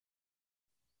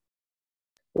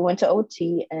went to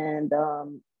OT, and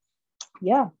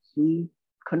we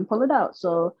couldn't pull it out.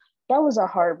 So that was a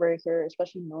heartbreaker,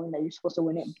 especially knowing that you're supposed to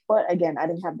win it. But again, I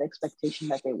didn't have the expectation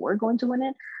that they were going to win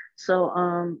it. So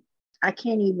I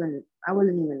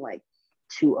wasn't even like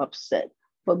too upset.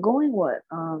 But going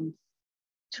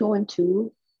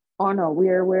 2-2? Oh no,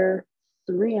 we're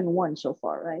 3-1 so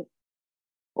far, right?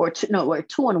 We're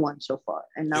 2-1 so far,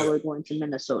 and now we're going to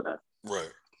Minnesota.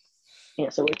 Right. Yeah,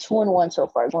 so we're 2-1 so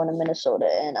far, going to Minnesota,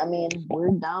 and I mean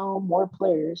we're down more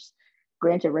players.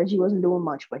 Granted, Reggie wasn't doing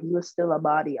much, but he was still a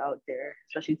body out there,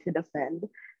 especially to defend.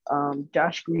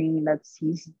 Josh Green,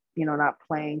 he's not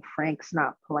playing. Frank's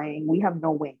not playing. We have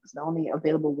no wings. The only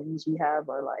available wings we have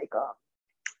are like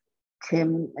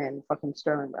Tim and fucking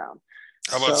Sterling Brown.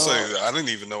 How about to say, I didn't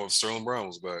even know if Sterling Brown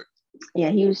was back. Yeah,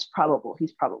 he's probable.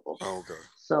 Oh, okay.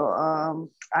 So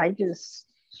I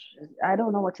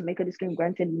don't know what to make of this game.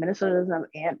 Granted, Minnesota doesn't have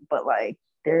Ant, but like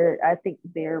I think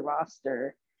their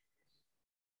roster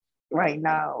right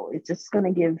now, it's just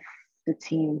gonna give the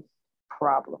team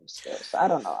problems still. So I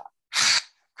don't know.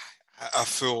 I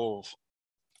feel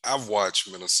I've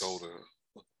watched Minnesota's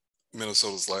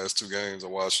last 2 games. I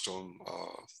watched them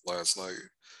last night.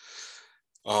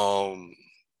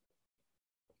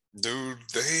 Dude,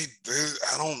 they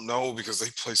I don't know, because they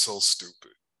play so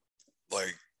stupid.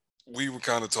 Like we were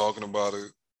kind of talking about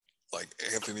it, like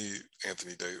Anthony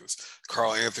Davis,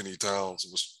 Karl Anthony Towns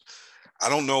was. I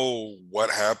don't know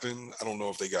what happened. I don't know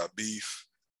if they got beef,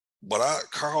 but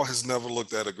Karl has never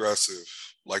looked that aggressive.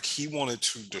 Like he wanted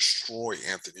to destroy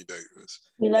Anthony Davis.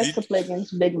 He likes to play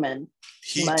against big men.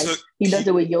 He does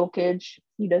it with Jokic.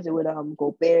 He does it with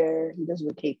Gobert. He does it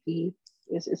with KP.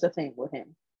 It's a thing with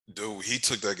him. Dude, he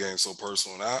took that game so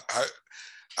personal. And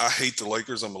I hate the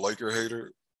Lakers. I'm a Laker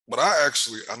hater. But I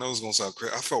know it's gonna sound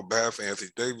crazy. I felt bad for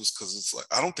Anthony Davis because it's like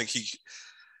I don't think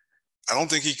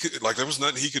he could, like there was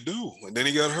nothing he could do. And then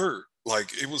he got hurt.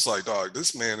 Like it was like, dog,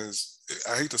 this man is,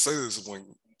 I hate to say this, when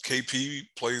KP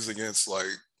plays against like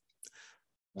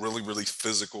really, really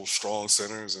physical, strong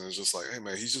centers, and it's just like, hey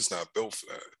man, he's just not built for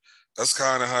that. That's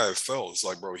kind of how it felt. It's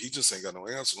like, bro, he just ain't got no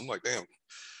answer. I'm like, damn,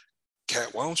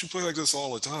 Cat, why don't you play like this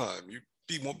all the time? You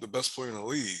be the best player in the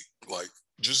league. Like,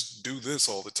 just do this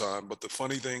all the time. But the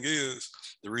funny thing is,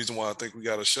 the reason why I think we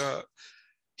got a shot,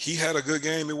 he had a good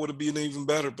game, it would have been even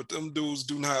better. But them dudes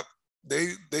do not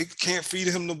they can't feed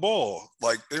him the ball.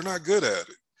 Like they're not good at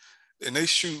it, and they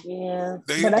shoot. Yeah,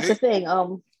 They but that's they the thing.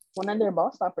 One of their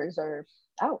ball stoppers are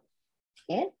out.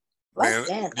 And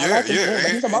man, I like his game,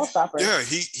 but he's a ball stopper. yeah,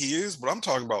 he is. But I'm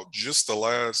talking about just the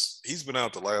last. He's been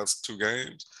out the last 2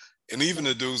 games, and even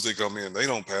the dudes that come in, they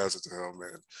don't pass it to him,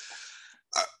 man.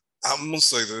 I, I'm gonna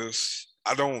say this.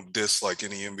 I don't dislike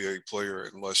any NBA player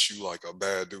unless you like a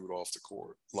bad dude off the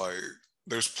court. Like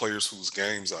there's players whose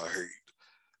games I hate,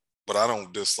 but I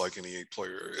don't dislike any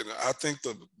player. And I think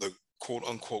the quote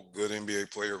unquote good NBA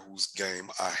player whose game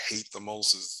I hate the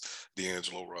most is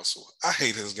D'Angelo Russell. I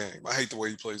hate his game. I hate the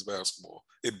way he plays basketball.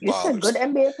 It You said bothers good me.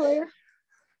 NBA player?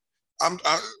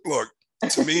 Look,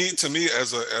 to me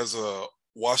as a I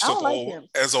washed up don't like old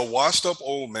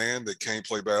him. man that can't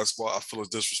play basketball, I feel it's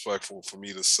disrespectful for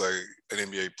me to say an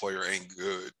NBA player ain't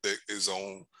good that is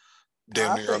on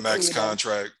damn I'll near say a it for max you then.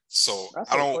 contract. So I'll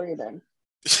I say it don't for you then.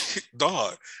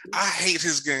 dog. I hate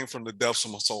his game from the depths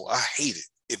of my soul. I hate it.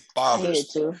 I hate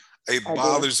it too. It I do.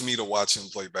 bothers me to watch him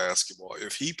play basketball.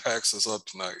 If he packs us up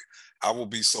tonight, I will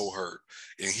be so hurt.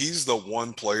 And he's the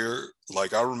one player,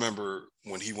 like I remember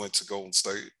when he went to Golden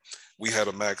State, we had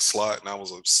a max slot and I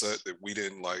was upset that we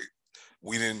didn't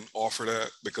offer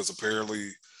that because apparently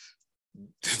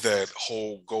that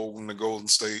whole going to Golden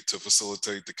State to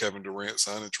facilitate the Kevin Durant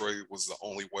signing trade was the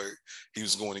only way he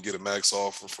was going to get a max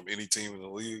offer from any team in the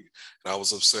league. And I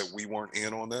was upset we weren't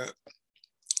in on that.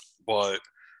 But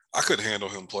I couldn't handle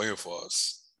him playing for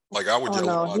us. Like I would Oh yell at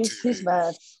no, my he's TV.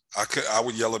 bad. I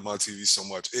would yell at my TV so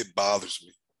much it bothers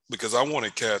me because I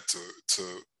wanted Cat to.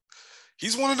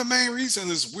 He's one of the main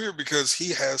reasons. It's weird because he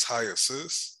has high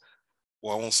assists.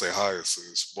 Well, I won't say high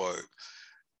assists, but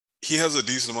he has a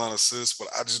decent amount of assists. But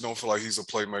I just don't feel like he's a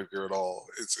playmaker at all.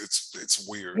 It's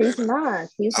weird. He's And not.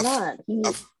 He's I, not. I,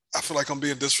 I feel like I'm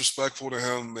being disrespectful to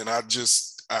him, and I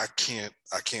can't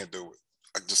do it.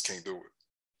 I just can't do it.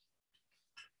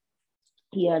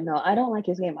 Yeah, no, I don't like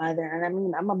his game either. And I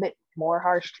mean, I'm a bit more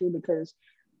harsh too because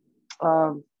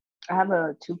um I have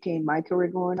a 2K my career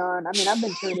going on. I mean, I've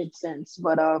been traded since,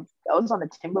 but I was on the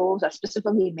Timberwolves. I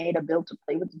specifically made a build to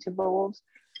play with the Timberwolves.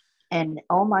 And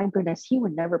oh my goodness, he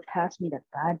would never pass me the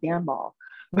goddamn ball.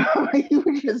 He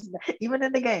would just even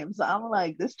in the game. So I'm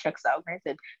like, this checks out.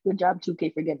 Granted, good job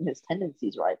 2K for getting his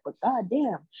tendencies right. But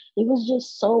goddamn, it was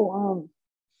just so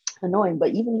annoying.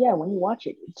 But even yeah, when you watch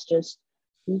it, it's just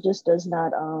he just does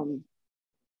not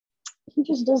he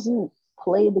just doesn't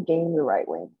play the game the right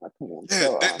way, in my opinion.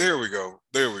 Yeah, So there we go.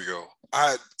 There we go.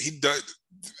 He does.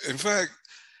 In fact,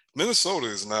 Minnesota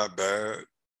is not bad,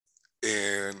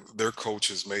 and their coach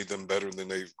has made them better than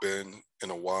they've been in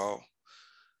a while.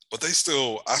 But I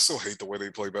still hate the way they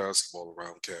play basketball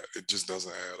around Cat. It just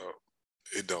doesn't add up.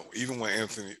 It don't. Even when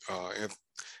Anthony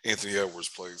Edwards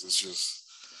plays, it's just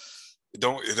it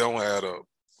don't add up.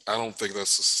 I don't think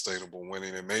that's a sustainable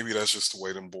winning, and maybe that's just the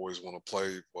way them boys want to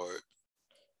play. But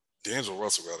D'Angelo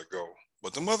Russell got to go.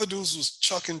 But the other dudes was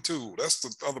chucking too. That's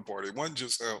the other part. It wasn't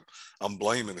just him. I'm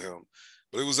blaming him,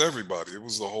 but it was everybody. It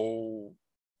was the whole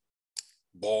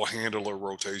ball handler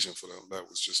rotation for them that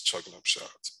was just chucking up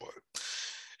shots. But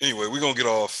anyway, we're gonna get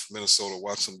off Minnesota.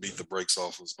 Watch them beat the brakes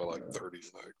off us by like 30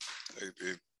 tonight.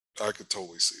 I could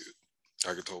totally see it.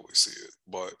 I could totally see it.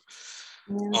 But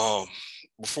yeah.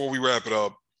 before we wrap it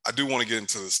up, I do want to get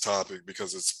into this topic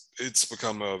because it's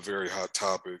become a very hot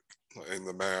topic in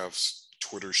the Mavs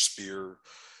Twitter sphere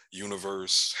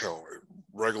universe. Hell,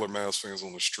 regular Mavs fans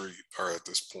on the street are at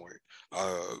this point.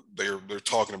 They're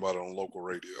talking about it on local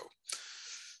radio.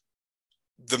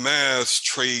 The Mavs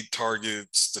trade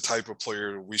targets the type of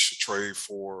player we should trade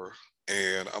for,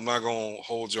 and I'm not gonna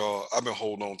hold y'all. I've been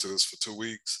holding on to this for 2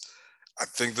 weeks. I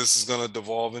think this is gonna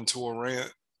devolve into a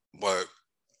rant, but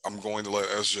I'm going to let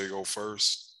SJ go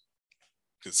first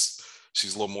because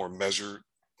she's a little more measured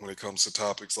when it comes to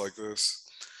topics like this.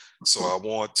 So I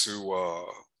want to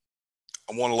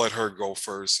let her go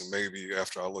first, and maybe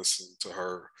after I listen to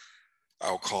her,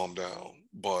 I'll calm down.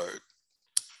 But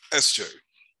SJ,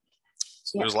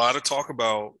 there's a lot of talk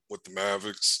about what the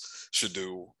Mavericks should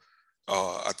do.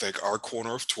 I think our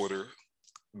corner of Twitter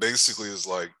basically is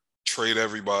like trade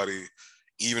everybody,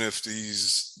 even if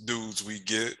these dudes we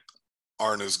get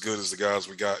aren't as good as the guys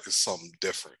we got, is something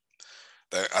different.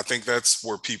 I think that's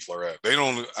where people are at. I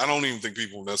don't even think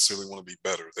people necessarily want to be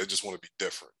better. They just want to be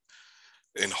different.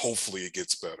 And hopefully it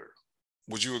gets better.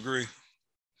 Would you agree?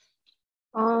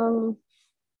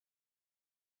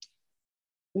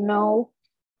 No.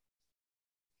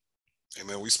 Hey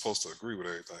man, we supposed to agree with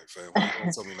everything, fam. Why you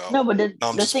gonna tell me no? No, but No,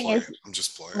 I'm the just thing playing. is, I'm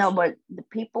just playing. no, but the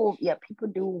people, yeah, people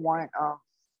do want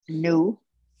new,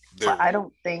 There but we I go.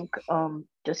 don't think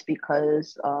just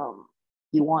because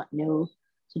you want new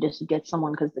to just get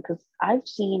someone because I've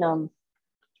seen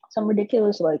some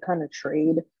ridiculous like kind of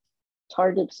trade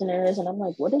target scenarios, and I'm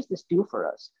like, what does this do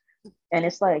for us? And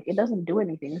it's like it doesn't do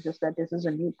anything. It's just that this is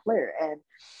a new player, and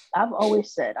I've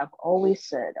always said,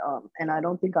 and I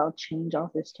don't think I'll change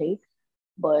off this take,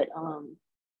 but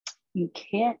you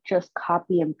can't just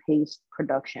copy and paste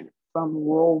production from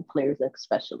role players,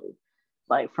 especially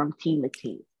like from team to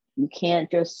team. You can't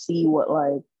just see what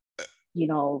like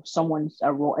someone's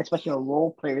a role, especially a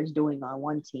role player is doing on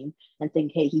one team, and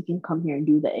think, hey, he can come here and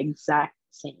do the exact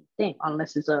same thing,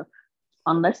 unless it's a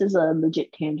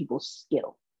legit tangible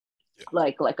skill, Yeah.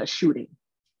 like a shooting.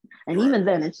 And Right. even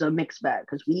then, it's a mixed bag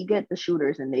because we get the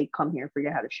shooters and they come here and figure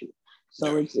out how to shoot.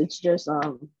 So Yeah. it's just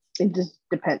it just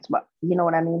depends, but you know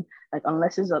what I mean. Like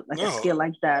unless it's a No, skill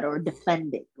like that or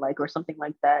defending like or something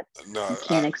like that, no. you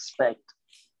can't expect.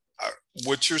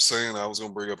 What you're saying, I was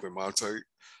going to bring up in my take.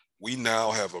 We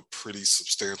now have a pretty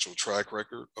substantial track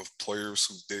record of players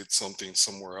who did something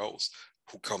somewhere else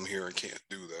who come here and can't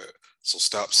do that. So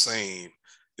stop saying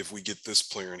if we get this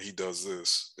player and he does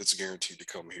this, it's guaranteed to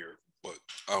come here. But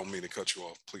I don't mean to cut you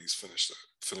off. Please finish that.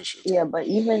 Finish it. Yeah, but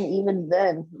even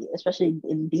then, especially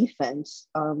in defense,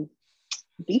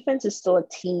 defense is still a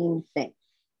team thing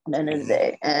at the end of the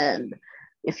day. And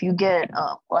if you get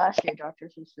last year, Josh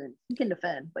Richardson, he can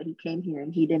defend, but he came here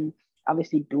and he didn't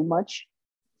obviously do much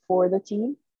for the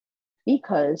team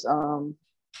because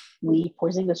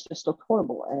Porzingis just looked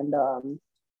horrible. And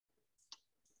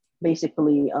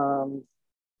basically,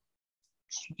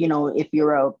 if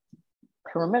you're a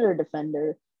perimeter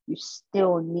defender, you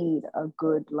still need a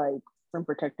good like rim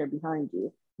protector behind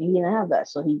you. He didn't have that,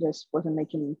 so he just wasn't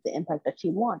making the impact that he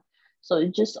wanted. So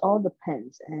it just all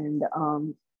depends. And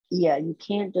yeah, you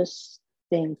can't just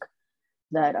think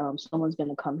that someone's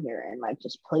gonna come here and like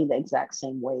just play the exact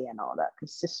same way and all that.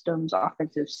 Because systems,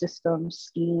 offensive systems,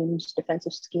 schemes,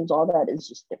 defensive schemes, all that is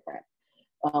just different.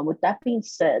 With that being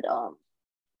said,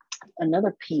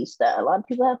 another piece that a lot of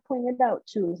people have pointed out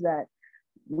too is that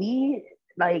we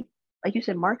like you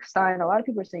said, Mark Stein, a lot of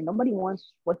people are saying nobody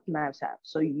wants what the Mavs have.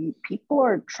 So people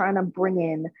are trying to bring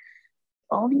in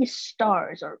all these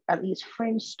stars or at least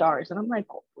fringe stars. And I'm like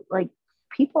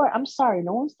people are, I'm sorry,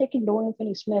 no one's taking Dorian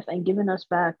Finney-Smith and giving us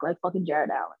back like fucking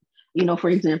Jared Allen, for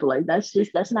example, like that's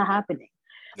not happening.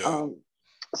 No.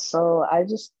 So I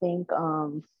just think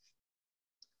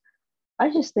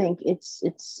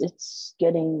it's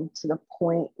getting to the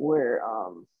point where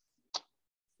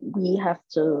we have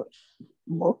to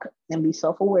look and be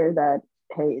self-aware that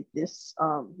hey, this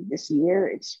year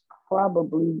it's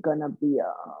probably gonna be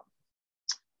a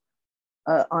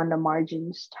on the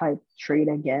margins type trade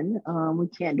again. We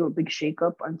can't do a big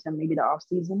shakeup until maybe the off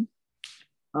season,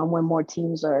 when more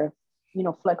teams are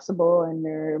flexible and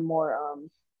there are more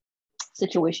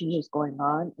situations just going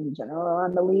on in general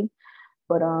around the league.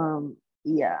 But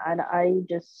yeah, and I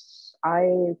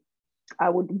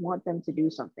would want them to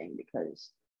do something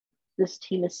because this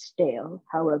team is stale.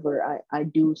 However, I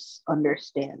do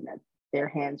understand that their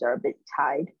hands are a bit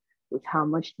tied with how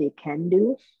much they can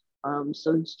do.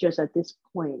 So it's just at this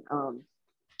point,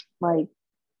 like,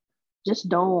 just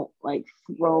don't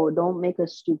make a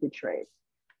stupid trade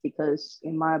because,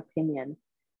 in my opinion,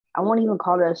 I won't even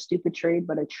call it a stupid trade,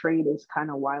 but a trade is kind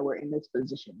of why we're in this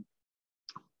position.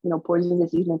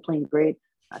 Porzingis even playing great.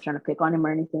 Not trying to pick on him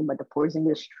or anything, but the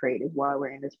Porzingis trade is why we're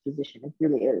in this position. It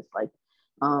really is. Like,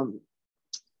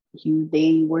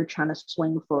 they were trying to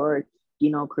swing for,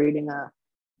 creating a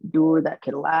duo that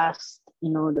could last,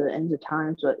 the ends of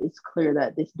time. So it's clear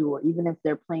that this duo, even if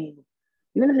they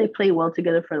play well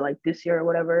together for like this year or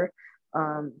whatever,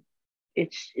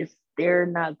 it's they're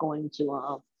not going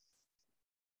to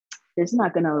it's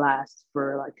not gonna last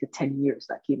for like the 10 years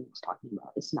that Keaton was talking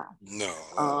about. It's not. No,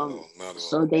 not at all.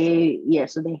 So they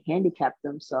handicapped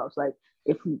themselves. Like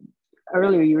if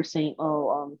earlier you were saying,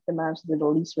 the Mavs did the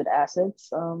least with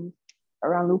assets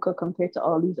around Luka compared to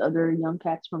all these other young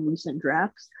cats from recent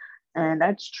drafts. And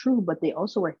that's true, but they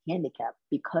also were handicapped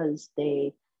because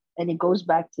and it goes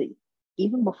back to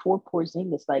even before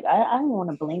Porzingis. Like I don't want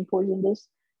to blame Porzingis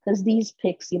because these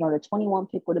picks, the 21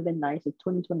 pick would have been nice, the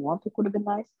 2021 pick would have been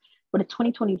nice, but the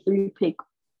 2023 pick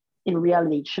in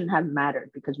reality shouldn't have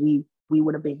mattered because we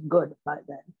would have been good by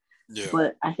then. Yeah.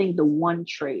 But I think the one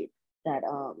trade that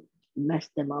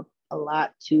messed them up a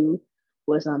lot too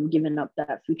was giving up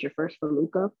that future first for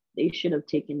Luka. They should have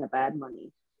taken the bad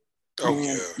money.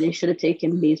 They should have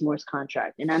taken Bazemore's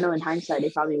contract. And I know in hindsight they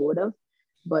probably would have,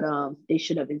 but they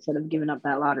should have instead of giving up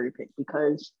that lottery pick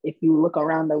because if you look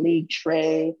around the league,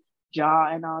 Trey, Ja,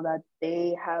 and all that,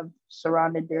 they have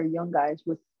surrounded their young guys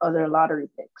with other lottery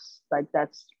picks. Like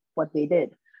that's what they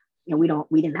did. and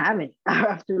we didn't have it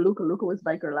after Luka. Luka was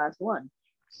like our last one.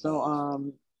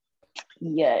 So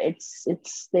yeah,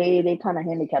 it's they kind of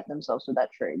handicapped themselves with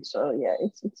that trade. So yeah,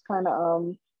 it's kind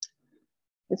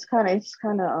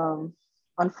of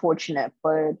unfortunate,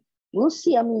 but we'll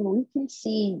see. I mean, we can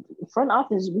see front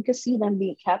office. We could see them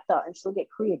being capped out and still get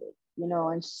creative, you know,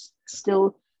 and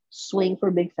still swing for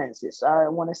big fences. I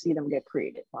want to see them get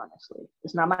creative. Honestly,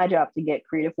 it's not my job to get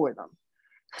creative for them.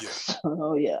 Yeah.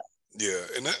 So yeah. Yeah,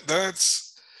 and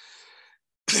that's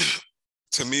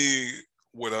to me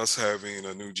with us having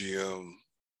a new GM,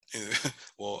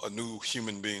 well, a new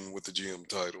human being with the GM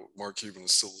title. Mark Cuban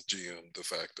is still GM de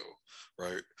facto,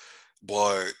 right?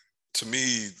 But to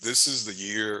me, this is the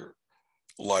year,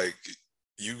 like,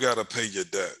 you got to pay your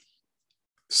debt.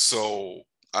 So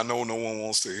I know no one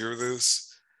wants to hear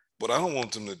this, but I don't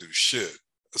want them to do shit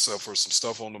except for some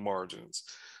stuff on the margins.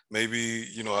 Maybe,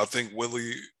 I think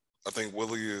Willie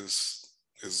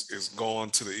is gone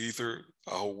to the ether.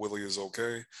 I hope Willie is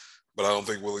okay, but I don't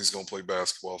think Willie's gonna play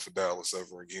basketball for Dallas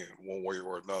ever again, one way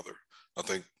or another. I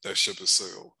think that ship has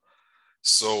sailed.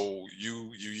 So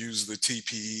you use the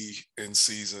TPE in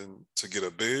season to get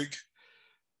a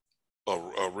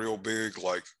real big,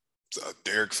 like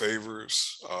Derek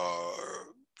Favors,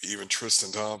 even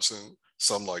Tristan Thompson,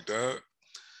 something like that.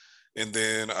 And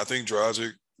then I think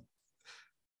Dragic,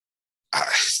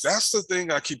 that's the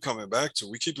thing I keep coming back to.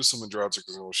 We keep assuming Dragic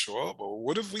is going to show up, but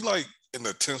what if we like in the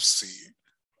 10th seed?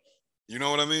 You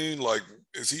know what I mean? Like,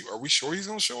 are we sure he's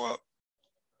going to show up?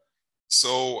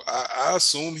 So I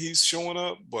assume he's showing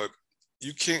up, but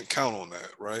you can't count on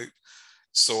that, right?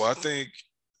 So I think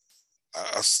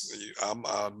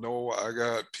I know I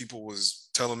got people was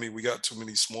telling me we got too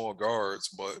many small guards,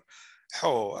 but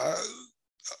hell,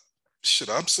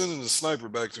 I'm sending the sniper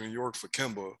back to New York for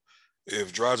Kemba.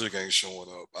 If Dragic ain't showing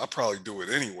up, I probably do it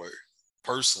anyway.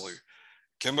 Personally,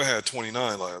 Kemba had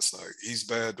 29 last night. He's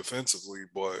bad defensively,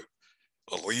 but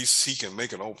at least he can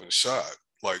make an open shot.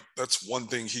 Like, that's one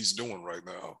thing he's doing right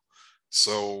now.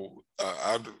 So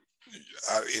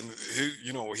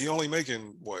he only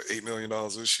making what $8 million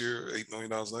this year, $8 million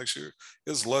next year.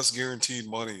 It's less guaranteed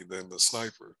money than the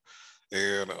sniper.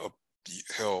 And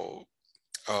hell,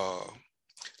 uh,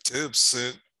 Tibbs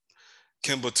sent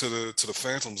Kimba to the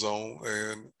Phantom Zone,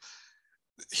 and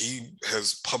he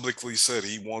has publicly said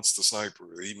he wants the sniper.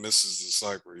 He misses the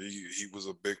sniper. He was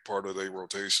a big part of their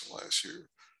rotation last year,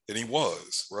 and he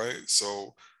was right.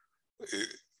 So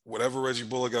whatever Reggie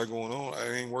Bullock got going on,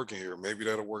 I ain't working here. Maybe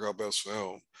that'll work out best for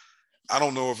him. I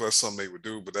don't know if that's something they would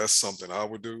do, but that's something I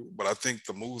would do. But I think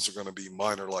the moves are going to be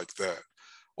minor like that.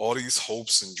 All these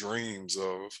hopes and dreams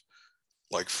of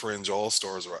like fringe all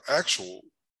stars or actual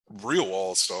real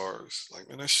all stars. Like,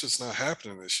 man, that's just not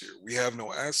happening this year. We have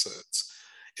no assets.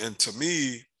 And to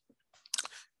me,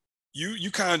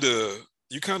 you kind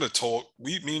of talk.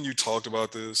 Me and you talked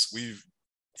about this. We've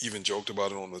even joked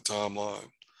about it on the timeline.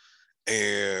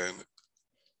 And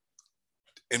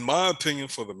in my opinion,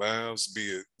 for the Mavs, be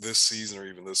it this season or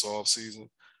even this off season,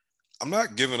 I'm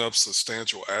not giving up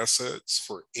substantial assets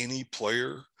for any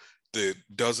player that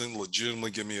doesn't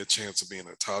legitimately give me a chance of being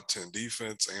a top 10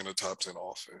 defense and a top 10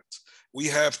 offense. We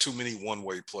have too many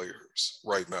one-way players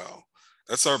right now.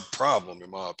 That's our problem,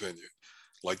 in my opinion.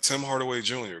 Like Tim Hardaway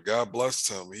Jr., God bless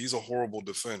Tim. He's a horrible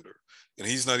defender, and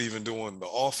he's not even doing the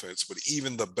offense, but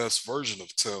even the best version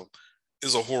of Tim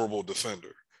is a horrible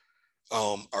defender.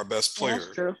 Our best Yeah, that's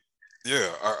player, true. yeah,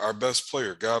 our best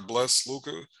player, God bless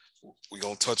Luka. We're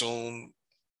going to touch on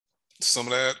some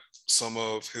of that, some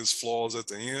of his flaws at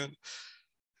the end.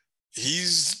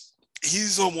 He's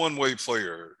a one-way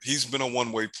player. He's been a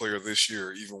one-way player this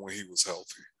year, even when he was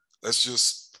healthy. That's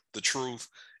just the truth.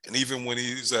 And even when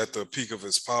he's at the peak of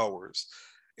his powers,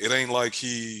 it ain't like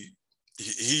he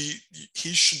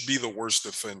should be the worst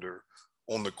defender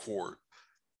on the court,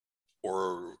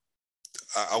 or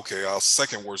okay, our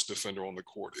second worst defender on the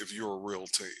court if you're a real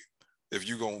team. If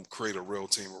you're gonna create a real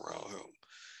team around him.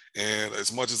 And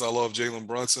as much as I love Jalen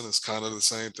Brunson, it's kind of the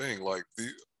same thing. Like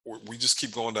we just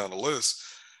keep going down the list.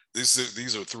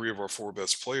 These are three of our four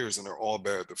best players, and they're all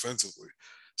bad defensively.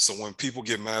 So when people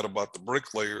get mad about the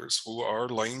bricklayers who are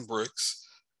laying bricks,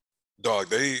 dog,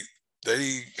 they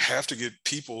have to get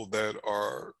people that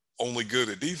are only good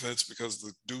at defense, because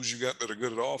the dudes you got that are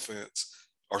good at offense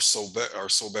are so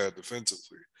bad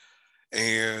defensively.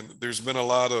 And there's been a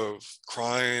lot of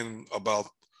crying about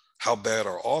how bad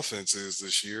our offense is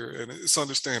this year, and it's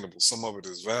understandable. Some of it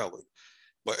is valid.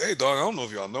 But hey, dog, I don't know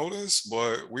if y'all know this,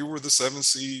 but we were the 7th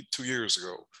seed 2 years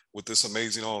ago with this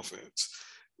amazing offense.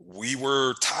 We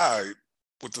were tied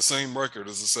with the same record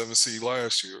as the 7th seed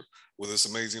last year with this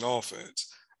amazing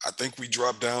offense. I think we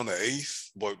dropped down to 8th,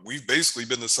 but we've basically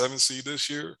been the 7th seed this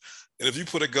year. And if you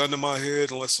put a gun to my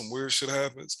head, unless some weird shit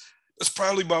happens, that's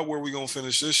probably about where we're going to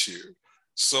finish this year.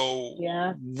 So,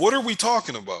 Yeah. what are we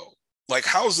talking about? Like,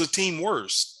 how's the team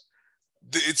worse?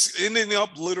 It's ending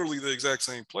up literally the exact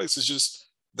same place. It's just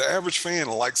the average fan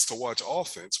likes to watch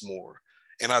offense more.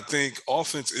 And I think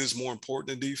offense is more important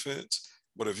than defense.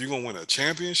 But if you're going to win a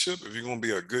championship, if you're going to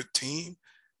be a good team,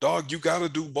 dog, you got to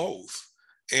do both.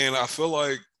 And I feel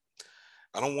like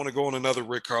I don't want to go on another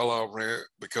Rick Carlisle rant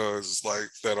because like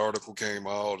that article came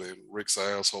out and Rick's an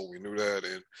asshole. We knew that.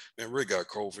 And Rick got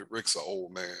COVID. Rick's an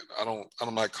old man.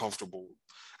 I'm not comfortable.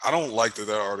 I don't like that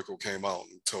article came out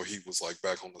until he was like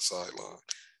back on the sideline.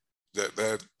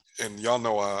 That and y'all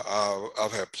know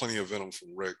I've had plenty of venom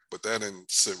from Rick, but that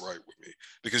didn't sit right with me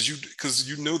because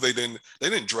you knew they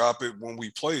didn't drop it when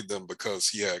we played them because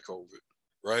he had COVID,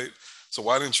 right? So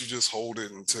why didn't you just hold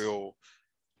it until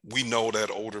we know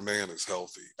that older man is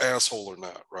healthy, asshole or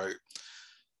not, right?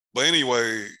 But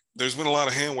anyway, there's been a lot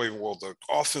of hand waving. Well, the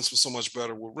offense was so much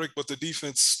better with Rick, but the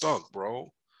defense stunk,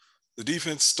 bro. The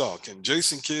defense stunk. And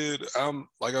Jason Kidd,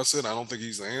 like I said, I don't think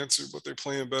he's the answer, but they're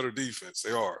playing better defense.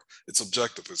 They are. It's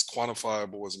objective, it's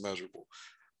quantifiable, it's measurable.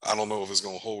 I don't know if it's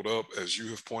going to hold up, as you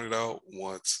have pointed out,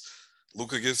 once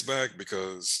Luka gets back,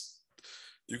 because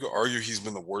you could argue he's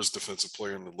been the worst defensive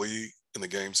player in the league in the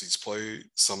games he's played.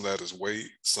 Some of that is weight,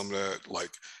 some of that,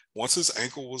 like, once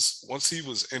he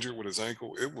was injured with his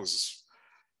ankle, it was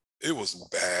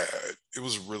bad. It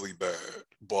was really bad.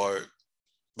 But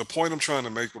the point I'm trying to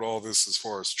make with all this as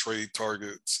far as trade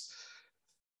targets,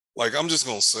 like, I'm just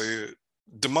going to say it.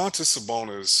 Domantas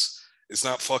Sabonis is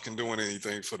not fucking doing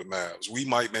anything for the Mavs. We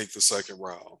might make the second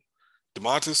round.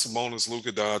 Domantas Sabonis,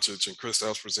 Luka Doncic, and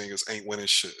Kristaps Porzingis ain't winning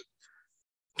shit.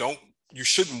 You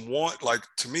shouldn't want, like,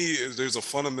 to me, there's a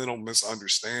fundamental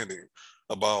misunderstanding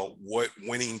about what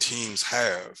winning teams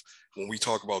have when we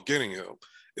talk about getting him.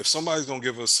 If somebody's going to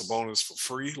give us Sabonis for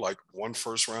free, like one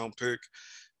first round pick,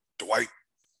 Dwight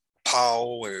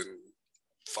Powell and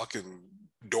fucking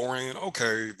Dorian,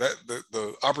 okay, that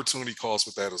the opportunity cost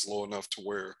with that is low enough to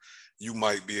where you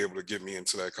might be able to get me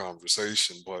into that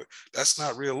conversation, but that's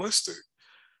not realistic.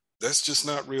 That's just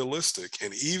not realistic.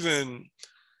 And even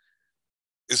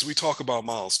as we talk about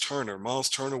Miles Turner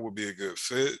would be a good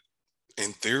fit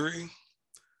in theory,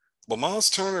 but Miles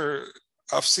Turner,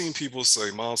 I've seen people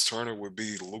say Miles Turner would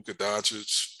be Luka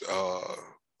Doncic,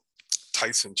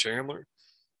 Tyson Chandler.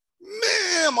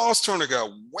 Man, Miles Turner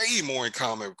got way more in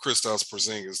common with Kristaps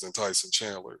Porzingis than Tyson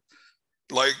Chandler.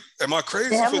 Like, am I crazy?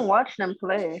 They haven't watched them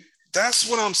play. That's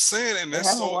what I'm saying, and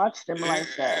that's haven't watched them like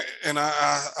that. And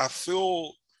I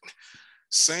feel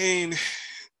saying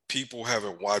people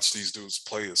haven't watched these dudes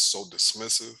play is so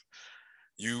dismissive.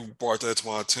 You brought that to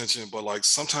my attention, but like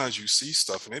sometimes you see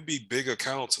stuff and it be big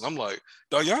accounts, and I'm like,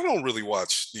 dog, y'all don't really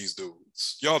watch these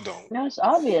dudes. Y'all don't. No, it's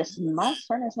obvious. Miles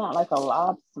Turner's not like a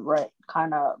lob threat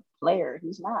kind of player.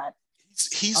 He's not.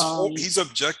 He's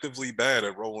objectively bad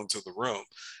at rolling to the rim.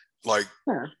 Like,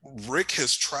 Rick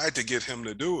has tried to get him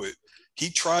to do it.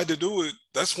 He tried to do it.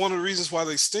 That's one of the reasons why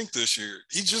they stink this year.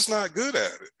 He's just not good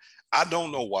at it. I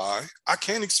don't know why. I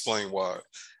can't explain why.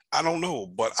 I don't know,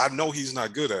 but I know he's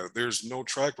not good at it. There's no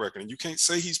track record. And you can't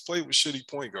say he's played with shitty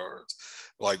point guards.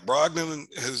 Like, Brogdon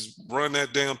has run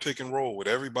that damn pick and roll with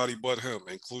everybody but him,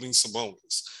 including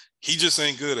Sabonis. He just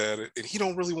ain't good at it, and he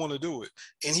don't really want to do it.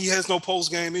 And he has no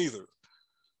post game either.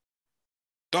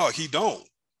 Dog, he don't.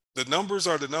 The numbers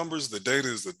are the numbers. The data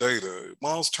is the data.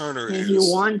 Miles Turner is. He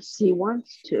wants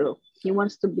to. He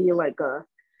wants to be like a.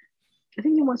 I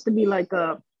think he wants to be like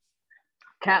a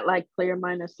cat-like player,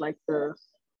 minus like the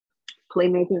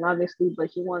playmaking, obviously. But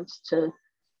he wants to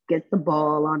get the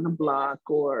ball on the block,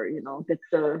 or he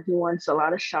wants a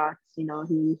lot of shots.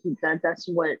 That's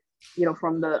what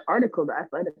from the article, the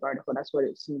Athletic article. That's what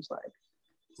it seems like.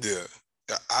 Yeah,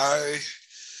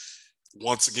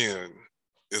 once again,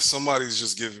 if somebody's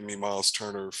just giving me Miles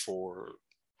Turner for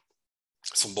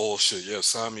some bullshit, yeah,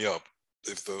 sign me up.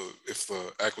 If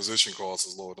the acquisition cost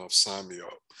is low enough, sign me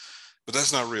up. But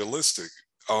that's not realistic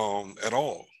at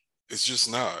all. It's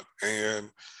just not. And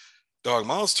dog,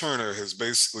 Miles Turner has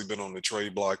basically been on the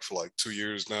trade block for like 2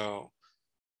 years now.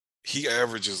 He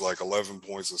averages like 11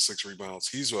 points and 6 rebounds.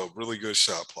 He's a really good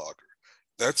shot blocker.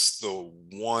 That's the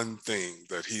one thing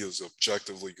that he is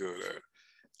objectively good at.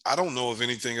 I don't know of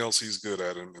anything else he's good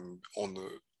at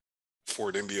for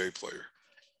an NBA player.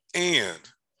 And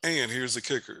here's the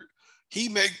kicker. He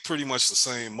make pretty much the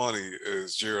same money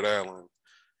as Jared Allen,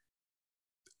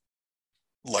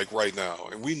 like right now.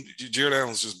 And Jared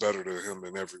Allen's just better than him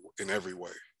in every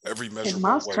way. Every measurable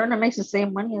Miles way. Turner makes the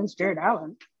same money as Jared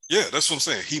Allen. Yeah, that's what I'm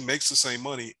saying. He makes the same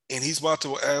money, and he's about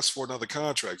to ask for another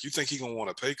contract. You think he's gonna want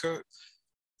a pay cut?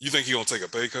 You think he's gonna take a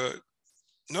pay cut?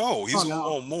 No, he's Oh gonna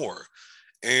no. want more.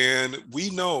 And we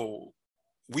know,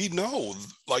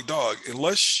 like dog,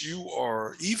 unless you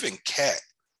are even Cat,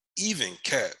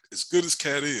 as good as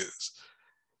Cat is,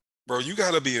 bro, you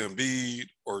got to be Embiid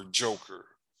or Joker,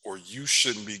 or you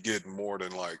shouldn't be getting more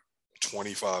than like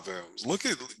 25 M's. Look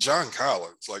at John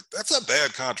Collins. Like, that's a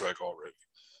bad contract already.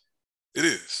 It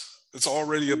is. It's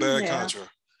already a bad Yeah.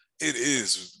 contract. It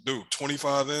is, dude.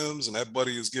 25 M's, and that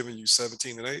buddy is giving you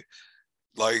 17 and 8.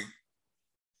 Like,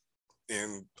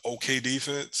 in okay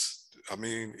defense. I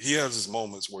mean, he has his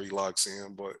moments where he locks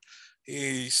in, but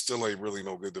he still ain't really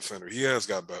no good defender. He has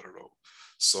got better though.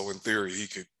 So in theory, he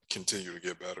could continue to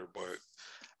get better. But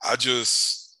I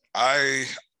just my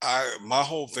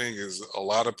whole thing is a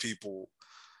lot of people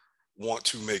want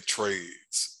to make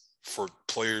trades for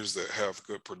players that have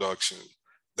good production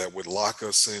that would lock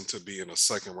us into being a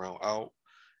second round out.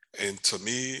 And to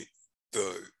me,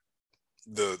 the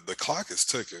the clock is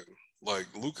ticking. Like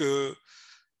Luka,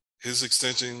 his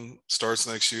extension starts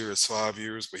next year. It's 5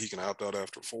 years, but he can opt out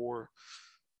after 4.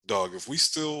 Dog, if we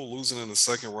still losing in the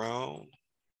second round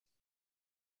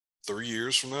 3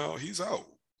 years from now, he's out.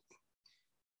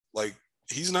 Like,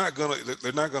 he's not gonna.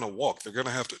 They're not gonna walk. They're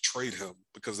gonna have to trade him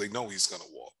because they know he's gonna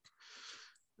walk.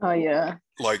 Oh yeah.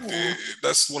 Like, Yeah.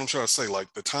 that's what I'm trying to say.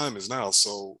 Like, the time is now.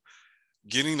 So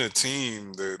getting a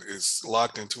team that is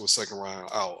locked into a second round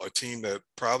out, a team that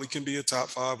probably can be a top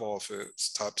 5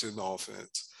 offense, top 10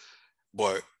 offense,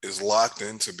 but is locked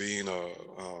into being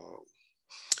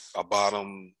a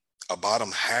bottom a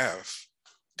bottom half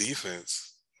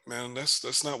defense, man,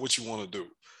 that's not what you want to do.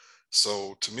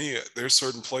 So to me, there's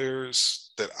certain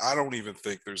players that I don't even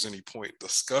think there's any point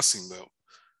discussing them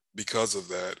because of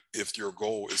that if your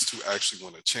goal is to actually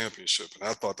win a championship. And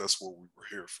I thought that's what we were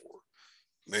here for.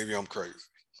 Maybe I'm crazy.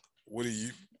 What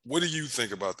do you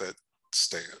think about that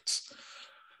stance?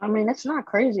 I mean, it's not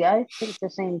crazy. I think the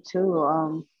same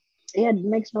too. Yeah, it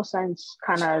makes no sense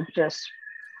kind of just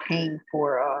paying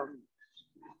for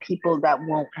people that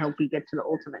won't help you get to the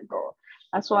ultimate goal.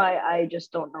 That's why I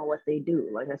just don't know what they do.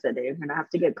 Like I said, they're gonna have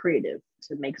to get creative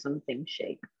to make some things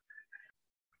shake.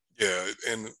 Yeah,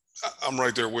 and I'm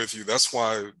right there with you. That's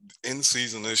why in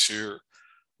season this year,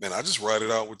 man, I just ride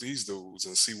it out with these dudes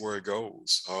and see where it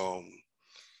goes.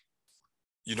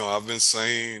 I've been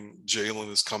saying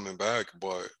Jalen is coming back,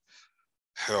 but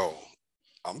hell,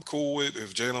 I'm cool with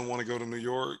if Jalen want to go to New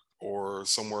York or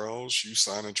somewhere else, you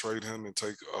sign and trade him and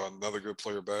take another good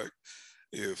player back.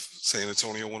 If San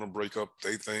Antonio want to break up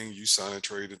their thing, you sign and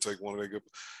trade and take one of their good.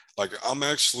 Like, I'm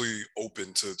actually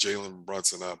open to Jalen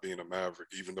Brunson not being a Maverick,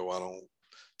 even though I don't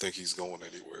think he's going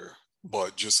anywhere.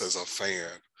 But just as a fan,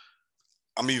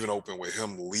 I'm even open with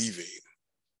him leaving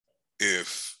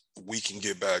if we can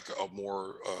get back a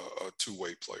more a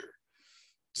two-way player.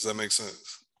 Does that make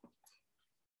sense?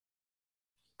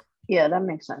 Yeah, that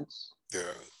makes sense.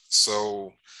 Yeah.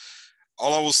 So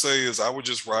all I will say is I would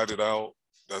just ride it out.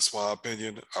 That's my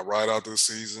opinion. I ride out this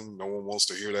season. No one wants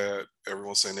to hear that.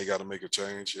 Everyone's saying they got to make a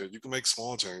change. Yeah, you can make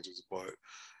small changes, but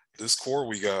this core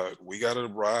we got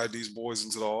to ride these boys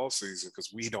into the off season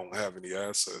because we don't have any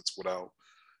assets without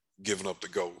giving up the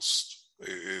ghost.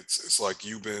 It's like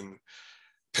you've been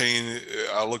paying.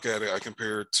 I look at it. I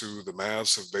compare it to the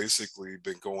Mavs have basically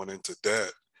been going into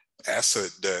debt,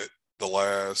 asset debt, the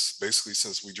last basically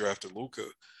since we drafted Luka,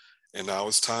 and now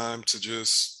it's time to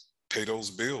just pay those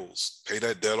bills, pay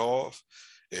that debt off,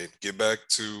 and get back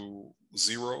to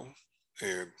zero,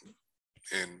 and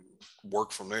and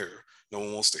work from there. No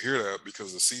one wants to hear that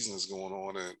because the season is going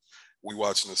on and we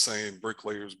watching the same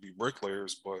bricklayers be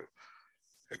bricklayers. But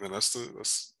hey man, that's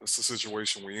the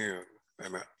situation we in.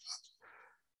 And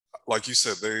like you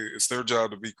said, it's their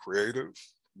job to be creative,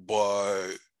 but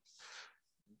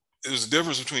there's a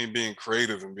difference between being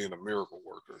creative and being a miracle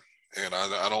worker. And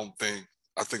I don't think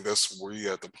I think that's where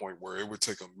you at the point where it would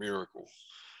take a miracle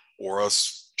or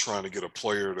us trying to get a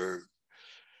player to,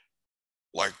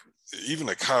 like, even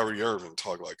a Kyrie Irving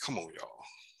talk like, come on, y'all,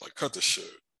 like, cut the shit,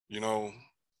 you know,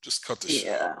 just cut the shit,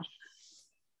 Yeah.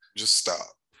 just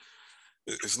stop.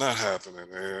 It's not happening.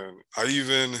 And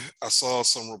I saw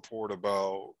some report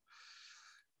about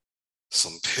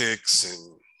some picks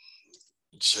and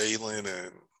Jalen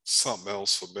and something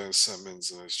else for Ben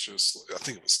Simmons, and it's just I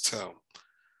think it was Tim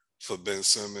for Ben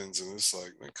Simmons, and it's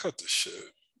like, man, cut the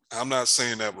shit. I'm not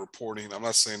saying that reporting. I'm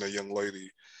not saying that young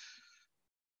lady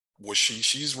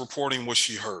she's reporting what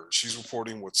she heard. She's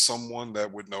reporting what someone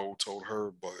that would know told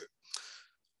her. But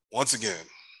once again,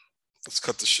 let's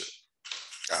cut the shit.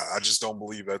 I just don't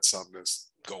believe that's something that's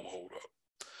gonna hold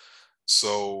up.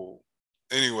 So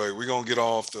anyway, we're gonna get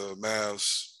off the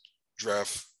Mavs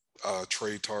draft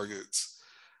trade targets.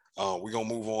 We're gonna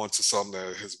move on to something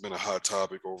that has been a hot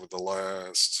topic over the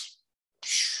last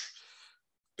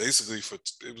basically for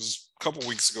it was a couple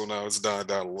weeks ago now. It's died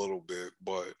down a little bit,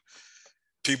 but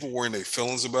people were in their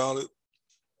feelings about it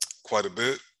quite a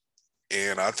bit.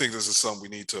 And I think this is something we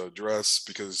need to address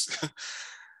because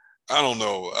I don't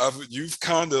know. You've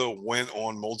kind of went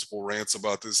on multiple rants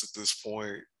about this at this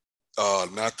point.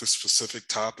 Not the specific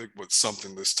topic, but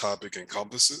something this topic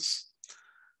encompasses.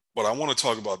 But I want to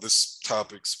talk about this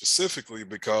topic specifically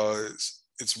because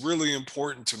it's really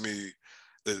important to me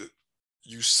that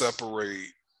you separate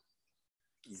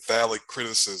valid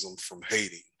criticism from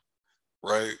hating,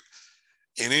 right?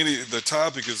 And the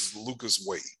topic is Luka's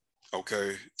weight.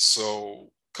 Okay, so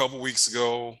a couple weeks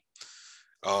ago,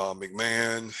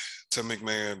 Tim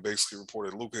McMahon basically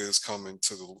reported Luka is coming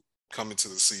to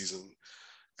the season,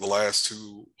 the last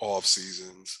two off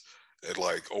seasons at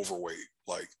like overweight,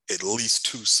 like at least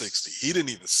 260. He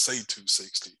didn't even say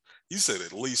 260. He said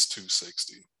at least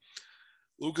 260.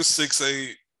 Luka's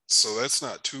 6'8", so that's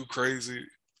not too crazy.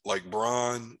 Like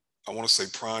Bron, I want to say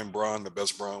prime Bron, the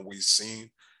best Bron we've seen,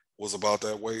 was about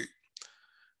that weight.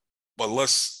 But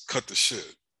let's cut the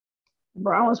shit.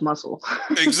 Bron was muscle.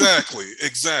 exactly.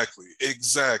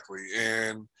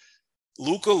 And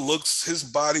Luka his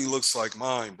body looks like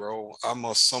mine, bro. I'm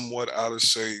a somewhat out of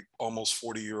shape, almost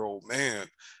 40-year-old man.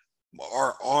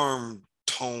 Our arm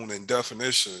tone and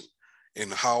definition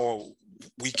and how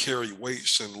we carry weight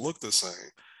shouldn't look the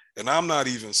same. And I'm not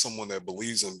even someone that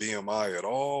believes in BMI at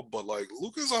all, but like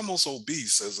Luka's almost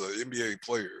obese as an NBA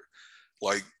player.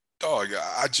 Like, dog,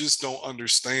 I just don't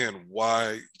understand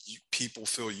why people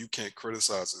feel you can't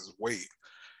criticize his weight.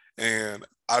 And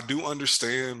I do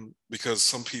understand because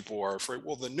some people are afraid.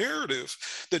 Well, the narrative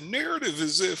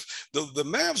is if the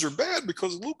Mavs are bad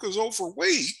because Luka's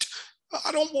overweight.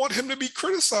 I don't want him to be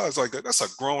criticized like that. That's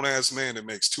a grown ass man that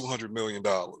makes $200 million.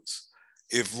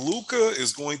 If Luka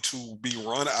is going to be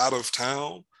run out of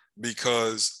town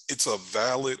because it's a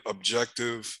valid,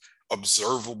 objective,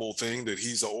 observable thing that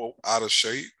he's out of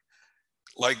shape,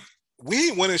 like we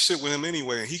ain't winning shit with him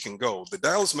anyway, and he can go. The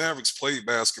Dallas Mavericks played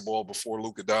basketball before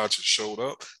Luka Doncic showed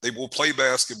up. They will play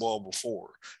basketball before.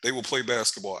 They will play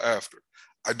basketball after.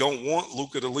 I don't want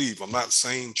Luka to leave. I'm not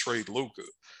saying trade Luka,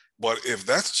 but if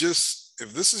this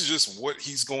is just what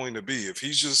he's going to be, if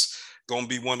he's just going to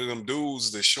be one of them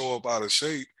dudes that show up out of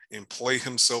shape and play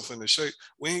himself into shape,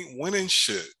 we ain't winning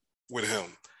shit with him.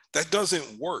 That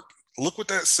doesn't work. Look what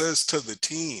that says to the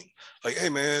team. Like, hey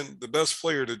man, the best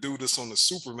player to do this on the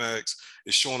Supermax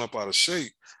is showing up out of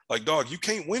shape. Like, dog, you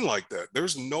can't win like that.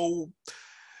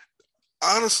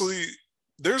 Honestly,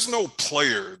 there's no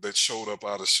player that showed up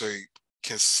out of shape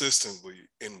consistently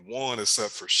and won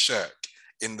except for Shaq.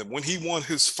 And when he won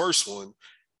his first one,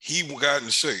 he got in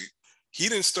shape. He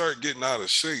didn't start getting out of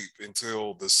shape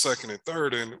until the second and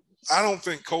third. And I don't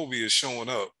think Kobe is showing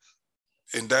up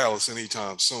in Dallas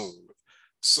anytime soon.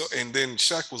 So, and then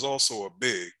Shaq was also a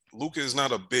big. Luka is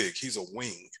not a big; he's a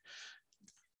wing.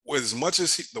 As much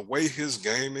as the way his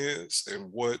game is,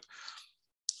 and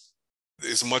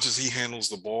as much as he handles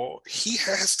the ball, he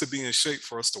has to be in shape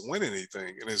for us to win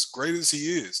anything. And as great as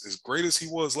he is, as great as he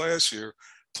was last year,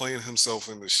 playing himself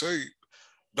into shape,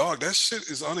 dog, that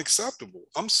shit is unacceptable.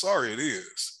 I'm sorry, it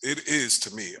is. It is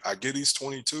to me. I get he's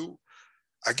 22.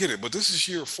 I get it, but this is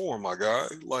year 4, my guy.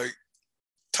 Like,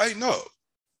 tighten up.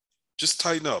 Just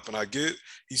tighten up. And I get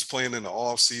he's playing in the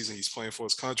off season. He's playing for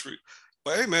his country.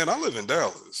 But hey, man, I live in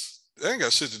Dallas. That ain't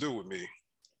got shit to do with me.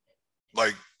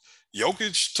 Like,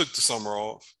 Jokic took the summer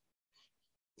off.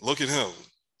 Look at him.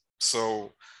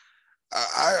 So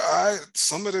I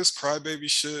some of this crybaby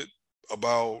shit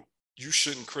about you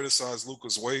shouldn't criticize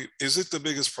Luka's weight. Is it the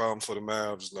biggest problem for the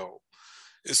Mavs? No,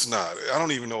 it's not. I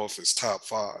don't even know if it's top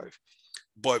 5.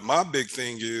 But my big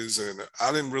thing is, and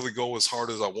I didn't really go as hard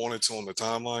as I wanted to on the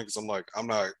timeline because I'm like, I'm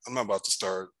not about to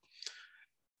start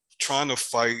trying to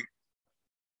fight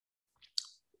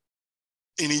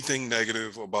anything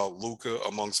negative about Luka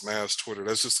amongst Mavs Twitter.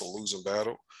 That's just a losing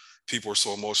battle. People are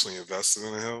so emotionally invested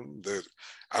in him that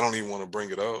I don't even want to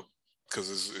bring it up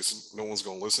because it's no one's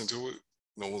gonna listen to it.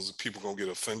 People gonna get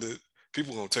offended.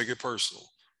 People gonna take it personal.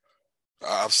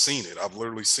 I've seen it. I've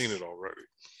literally seen it already.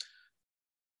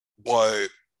 But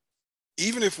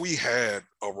even if we had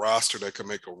a roster that could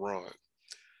make a run,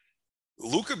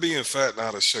 Luka being fat and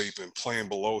out of shape and playing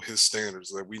below his standards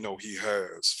that we know he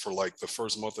has for like the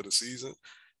first month of the season,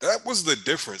 that was the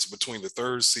difference between the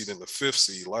 3rd seed and the 5th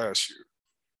seed last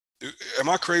year. Am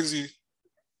I crazy,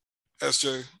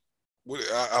 SJ?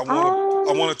 I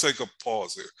want to take a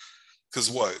pause here. Because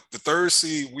what? The third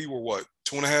seed, we were what?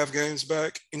 2.5 games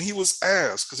back? And he was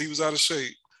ass because he was out of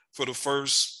shape for the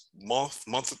first month,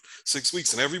 6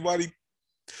 weeks. And everybody,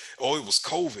 oh, it was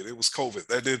COVID. It was COVID.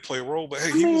 That did play a role. But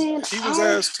hey, I mean, he was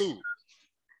ass too.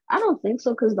 I don't think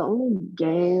so, because the only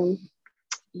game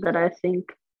that I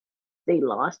think they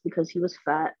lost because he was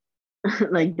fat,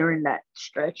 like during that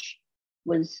stretch,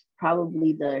 was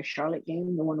probably the Charlotte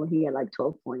game, the one where he had like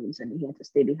 12 points and he had to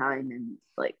stay behind and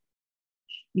like,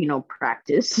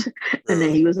 practice. And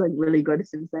then he was like really good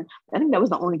since then. I think that was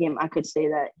the only game I could say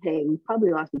that, hey, we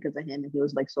probably lost because of him and he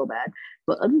was like so bad.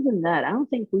 But other than that, I don't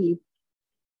think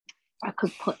I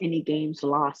could put any games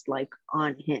lost like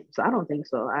on him. So I don't think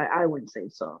so. I wouldn't say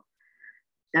so.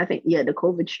 I think, yeah, the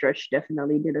COVID stretch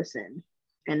definitely did us in.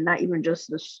 And not even just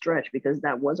the stretch, because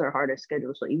that was our hardest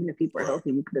schedule. So even if people are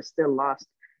healthy, we could have still lost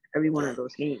every one of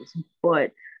those games.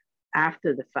 But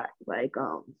after the fact, like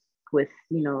with,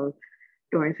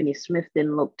 Dorian Finney-Smith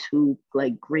didn't look too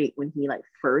like great when he like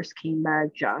first came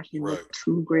back. Josh didn't look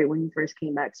too great when he first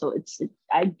came back. So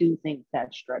I do think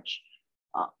that stretch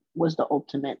was the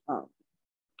ultimate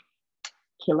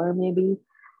killer, maybe.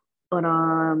 But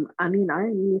I mean, I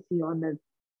agree with you on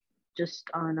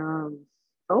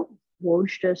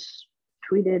Woj just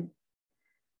tweeted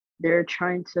they're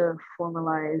trying to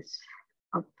formalize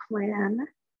a plan.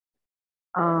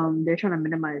 They're trying to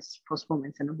minimize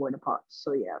postponements and avoid a pause.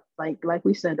 So yeah, like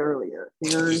we said earlier,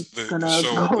 they're gonna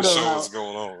go the show is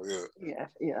going on.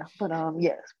 Yeah. But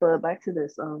yes, but back to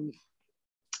this.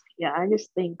 Yeah, I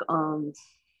just think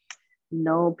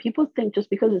no, people think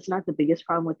just because it's not the biggest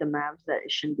problem with the Mavs that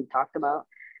it shouldn't be talked about,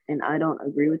 and I don't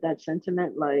agree with that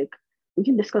sentiment. Like, we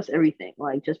can discuss everything.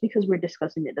 Like, just because we're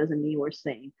discussing it doesn't mean we're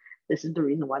saying this is the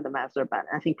reason why the Mavs are bad.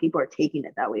 I think people are taking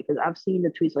it that way because I've seen the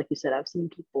tweets, like you said, I've seen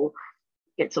people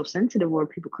get so sensitive or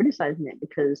people criticizing it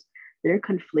because they're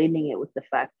conflating it with the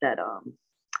fact that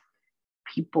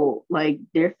people, like,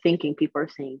 they're thinking people are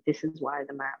saying this is why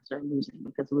the Mavs are losing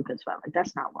because Luka's foul. Like,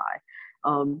 that's not why.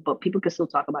 But people can still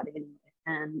talk about it anyway.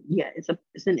 And yeah, it's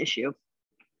an issue.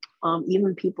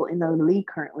 Even people in the league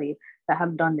currently that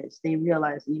have done this, they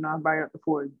realize, I brought it up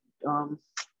before,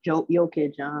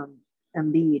 Jokic,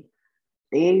 Embiid,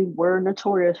 they were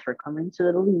notorious for coming to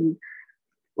the league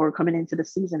or coming into the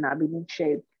season not being in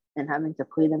shape and having to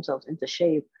play themselves into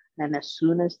shape. And as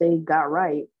soon as they got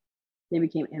right, they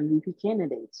became MVP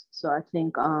candidates. So I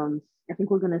think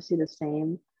we're gonna see the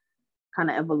same kind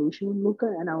of evolution with Luka,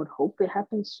 and I would hope it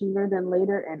happens sooner than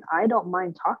later. And I don't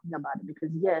mind talking about it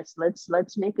because yes,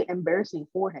 let's make it embarrassing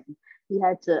for him. He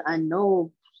had to. I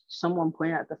know someone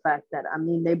pointed out the fact that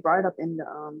they brought it up in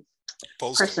the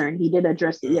presser, and he did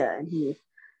address it. Yeah, and he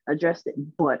addressed it.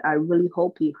 But I really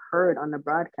hope he heard on the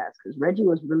broadcast because Reggie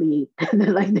was really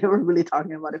like they were really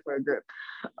talking about it for a grip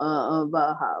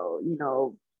about how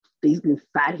basically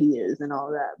fat he is and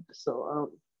all that.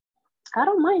 So I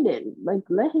don't mind it. Like,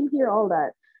 let him hear all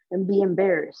that and be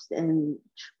embarrassed and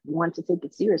want to take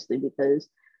it seriously because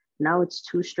now it's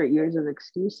 2 straight years of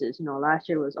excuses. Last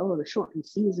year was, the shortened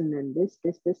season and this,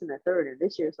 and the third. And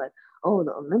this year it's like,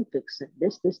 the Olympics and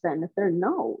this, that, and the third.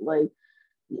 No, like,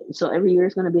 so every year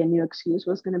is going to be a new excuse.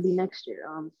 What's going to be next year?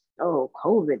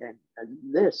 COVID and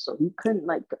this. So he couldn't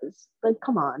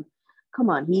come on.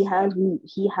 He has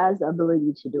the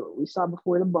ability to do it. We saw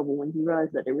before the bubble when he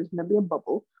realized that there was going to be a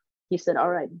bubble. He said, all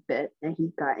right, bet. And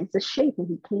he got into shape and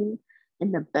he came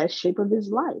in the best shape of his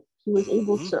life. He was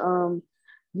able to,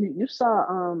 you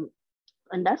saw,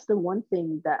 and that's the one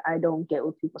thing that I don't get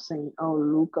with people saying,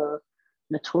 Luka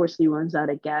notoriously runs out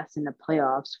of gas in the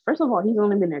playoffs. First of all, he's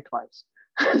only been there twice.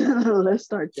 Let's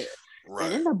start there. Right.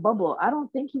 And in the bubble, I don't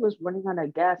think he was running out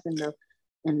of gas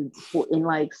in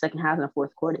like second half and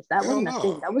fourth quarters. That wasn't a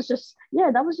thing. That was just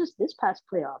this past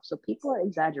playoff. So people are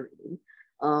exaggerating.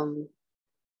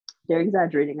 They're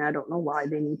exaggerating. I don't know why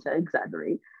they need to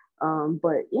exaggerate.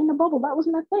 But in the bubble, that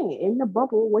wasn't a thing. In the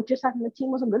bubble, what just happened? The team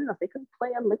wasn't good enough. They couldn't play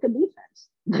a lick of defense.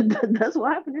 That's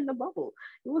what happened in the bubble.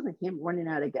 It wasn't him running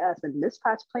out of gas. And this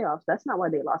past playoffs, that's not why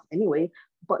they lost anyway.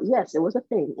 But yes, it was a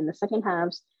thing. In the second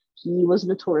halves, he was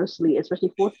notoriously,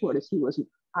 especially fourth quarters, he was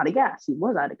out of gas. He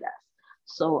was out of gas.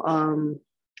 So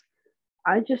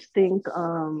I just think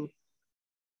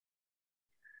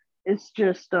it's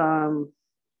just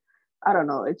I don't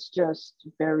know. It's just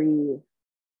very,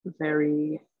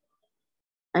 very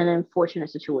an unfortunate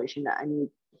situation that I need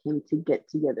him to get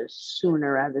together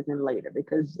sooner rather than later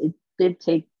because it did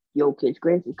take Jokic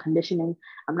great conditioning.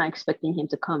 I'm not expecting him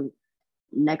to come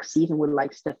next season with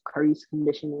like Steph Curry's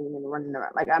conditioning and running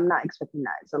around. Like, I'm not expecting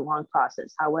that. It's a long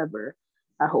process. However,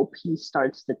 I hope he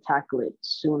starts to tackle it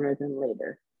sooner than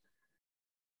later.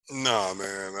 No,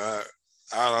 man.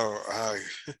 I don't.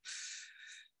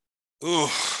 Ugh,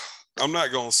 I'm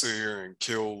not gonna sit here and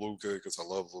kill Luka because I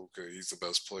love Luka. He's the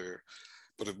best player.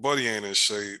 But if Buddy ain't in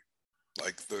shape,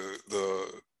 like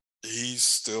he's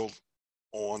still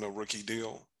on a rookie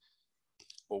deal.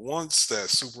 But once that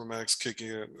supermax kick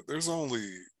in, there's only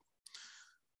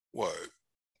what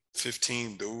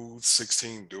 15 dudes,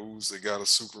 16 dudes that got a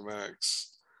supermax.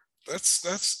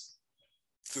 That's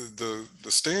the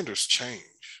standards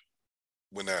change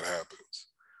when that happens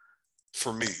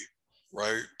for me,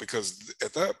 right? Because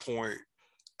at that point,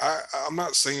 I'm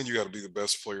not saying you got to be the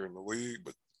best player in the league,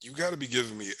 but you got to be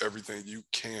giving me everything you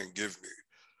can give me.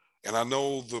 And I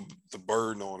know the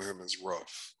burden on him is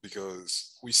rough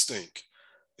because we stink,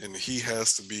 and he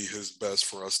has to be his best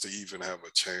for us to even have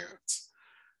a chance.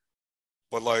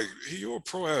 But like, you're a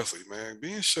pro athlete, man.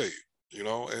 Be in shape, you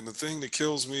know. And the thing that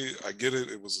kills me, I get it.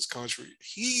 It was his country.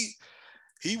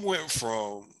 He went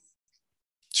from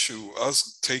to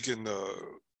us taking the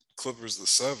Clippers to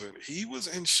 7. He was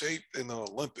in shape in the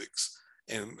Olympics,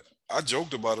 and I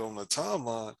joked about it on the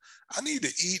timeline. I need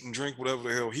to eat and drink whatever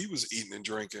the hell he was eating and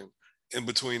drinking in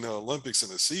between the Olympics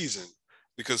and the season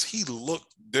because he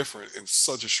looked different in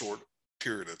such a short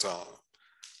period of time.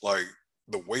 Like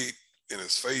the weight in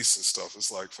his face and stuff.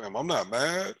 It's like, fam, I'm not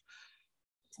mad,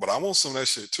 but I want some of that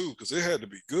shit too because it had to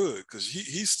be good because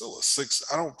he's still a six.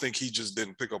 I don't think he just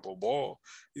didn't pick up a ball.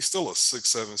 He's still a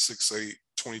 6'7", 6'8",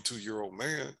 22-year-old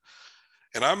man.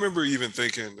 And I remember even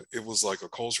thinking it was like a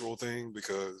cultural thing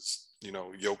because, you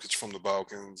know, Jokic from the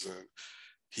Balkans and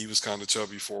he was kind of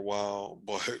chubby for a while.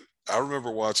 But I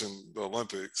remember watching the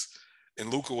Olympics and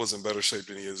Luka was in better shape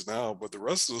than he is now, but the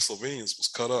rest of the Slovenians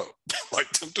was cut up. Like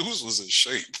them dudes was in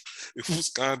shape. It was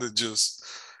kind of just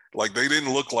like they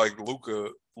didn't look like Luka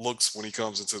looks when he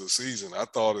comes into the season. I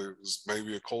thought it was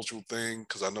maybe a cultural thing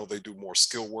because I know they do more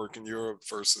skill work in Europe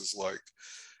versus like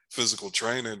physical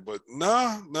training, but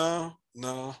nah,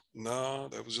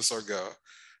 that was just our guy.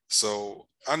 So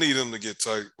I need him to get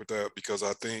tight with that because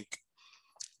I think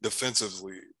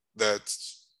defensively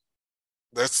that's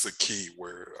that's the key.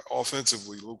 Where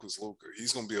offensively, Luka's Luka.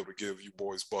 He's gonna be able to give you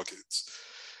boys buckets.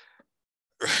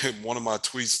 One of my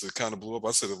tweets that kind of blew up,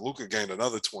 I said if Luka gained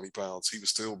another 20 pounds, he would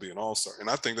still be an all-star. And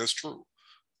I think that's true.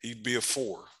 He'd be a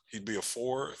 4. He'd be a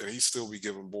 4, and he'd still be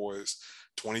giving boys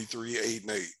 23, 8, and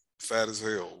 8, fat as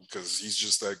hell, because he's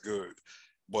just that good.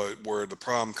 But where the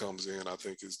problem comes in, I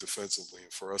think, is defensively.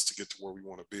 And for us to get to where we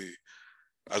want to be,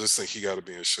 I just think he got to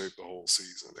be in shape the whole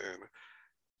season. And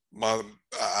my,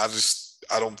 I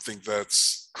don't think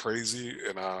that's crazy,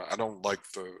 and I don't like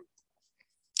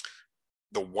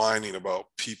the whining about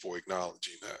people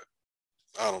acknowledging that.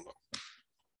 I don't know.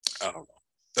 I don't know.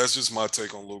 That's just my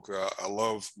take on Luka. I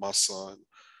love my son.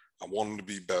 I want him to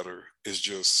be better. It's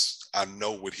just I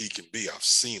know what he can be. I've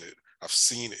seen it. I've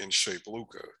seen in shape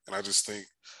Luka, and I just think,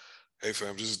 hey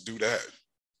fam, just do that.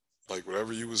 Like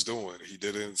whatever you was doing, he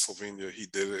did it in Slovenia. He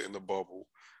did it in the bubble.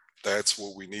 That's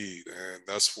what we need, and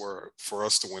that's where for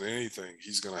us to win anything,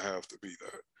 he's gonna have to be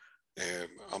that. And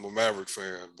I'm a Maverick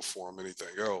fan before I'm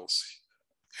anything else,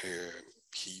 and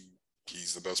he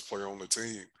he's the best player on the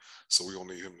team, so we don't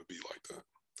need him to be like that.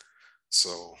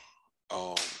 So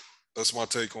um, that's my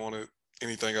take on it.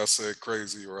 Anything I said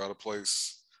crazy or out of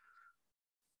place,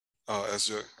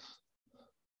 SJ?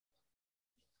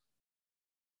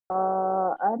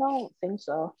 I don't think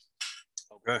so.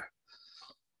 Okay.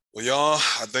 Well, y'all,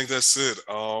 I think that's it.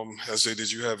 SJ,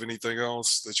 did you have anything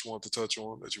else that you want to touch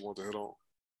on, that you want to hit on?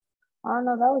 I don't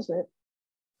know. That was it.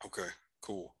 Okay,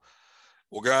 cool.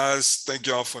 Well, guys, thank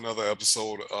y'all for another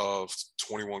episode of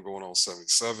 21 going on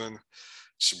 77.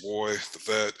 It's your boy, the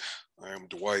vet. I am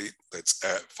Dwight. That's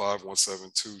at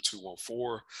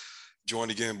 517-2214.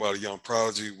 Joined again by the Young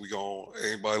Prodigy. We gonna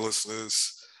anybody listen to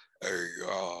this, hey,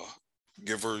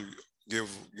 give her give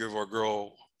give our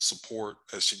girl support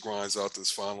as she grinds out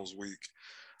this finals week.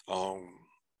 Um,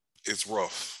 it's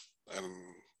rough, and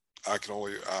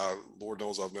Lord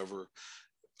knows I've never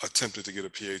attempted to get a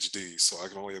PhD, so I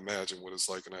can only imagine what it's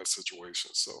like in that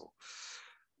situation. So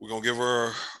we're gonna give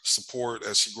her support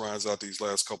as she grinds out these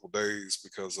last couple days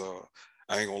because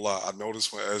I ain't gonna lie, I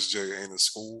noticed when SJ ain't in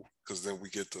school because then we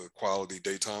get the quality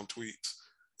daytime tweets,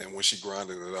 and when she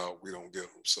grinding it out, we don't get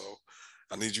them. So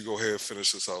I need you to go ahead and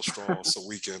finish this out strong so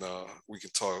we can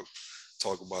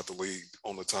talk about the league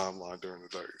on the timeline during the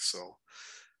day. So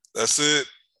that's it.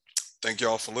 Thank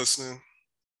y'all for listening.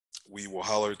 We will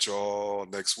holler at y'all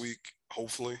next week,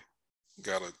 hopefully.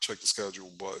 Gotta check the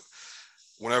schedule, but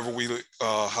whenever we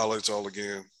holler at y'all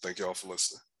again, thank y'all for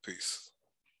listening. Peace.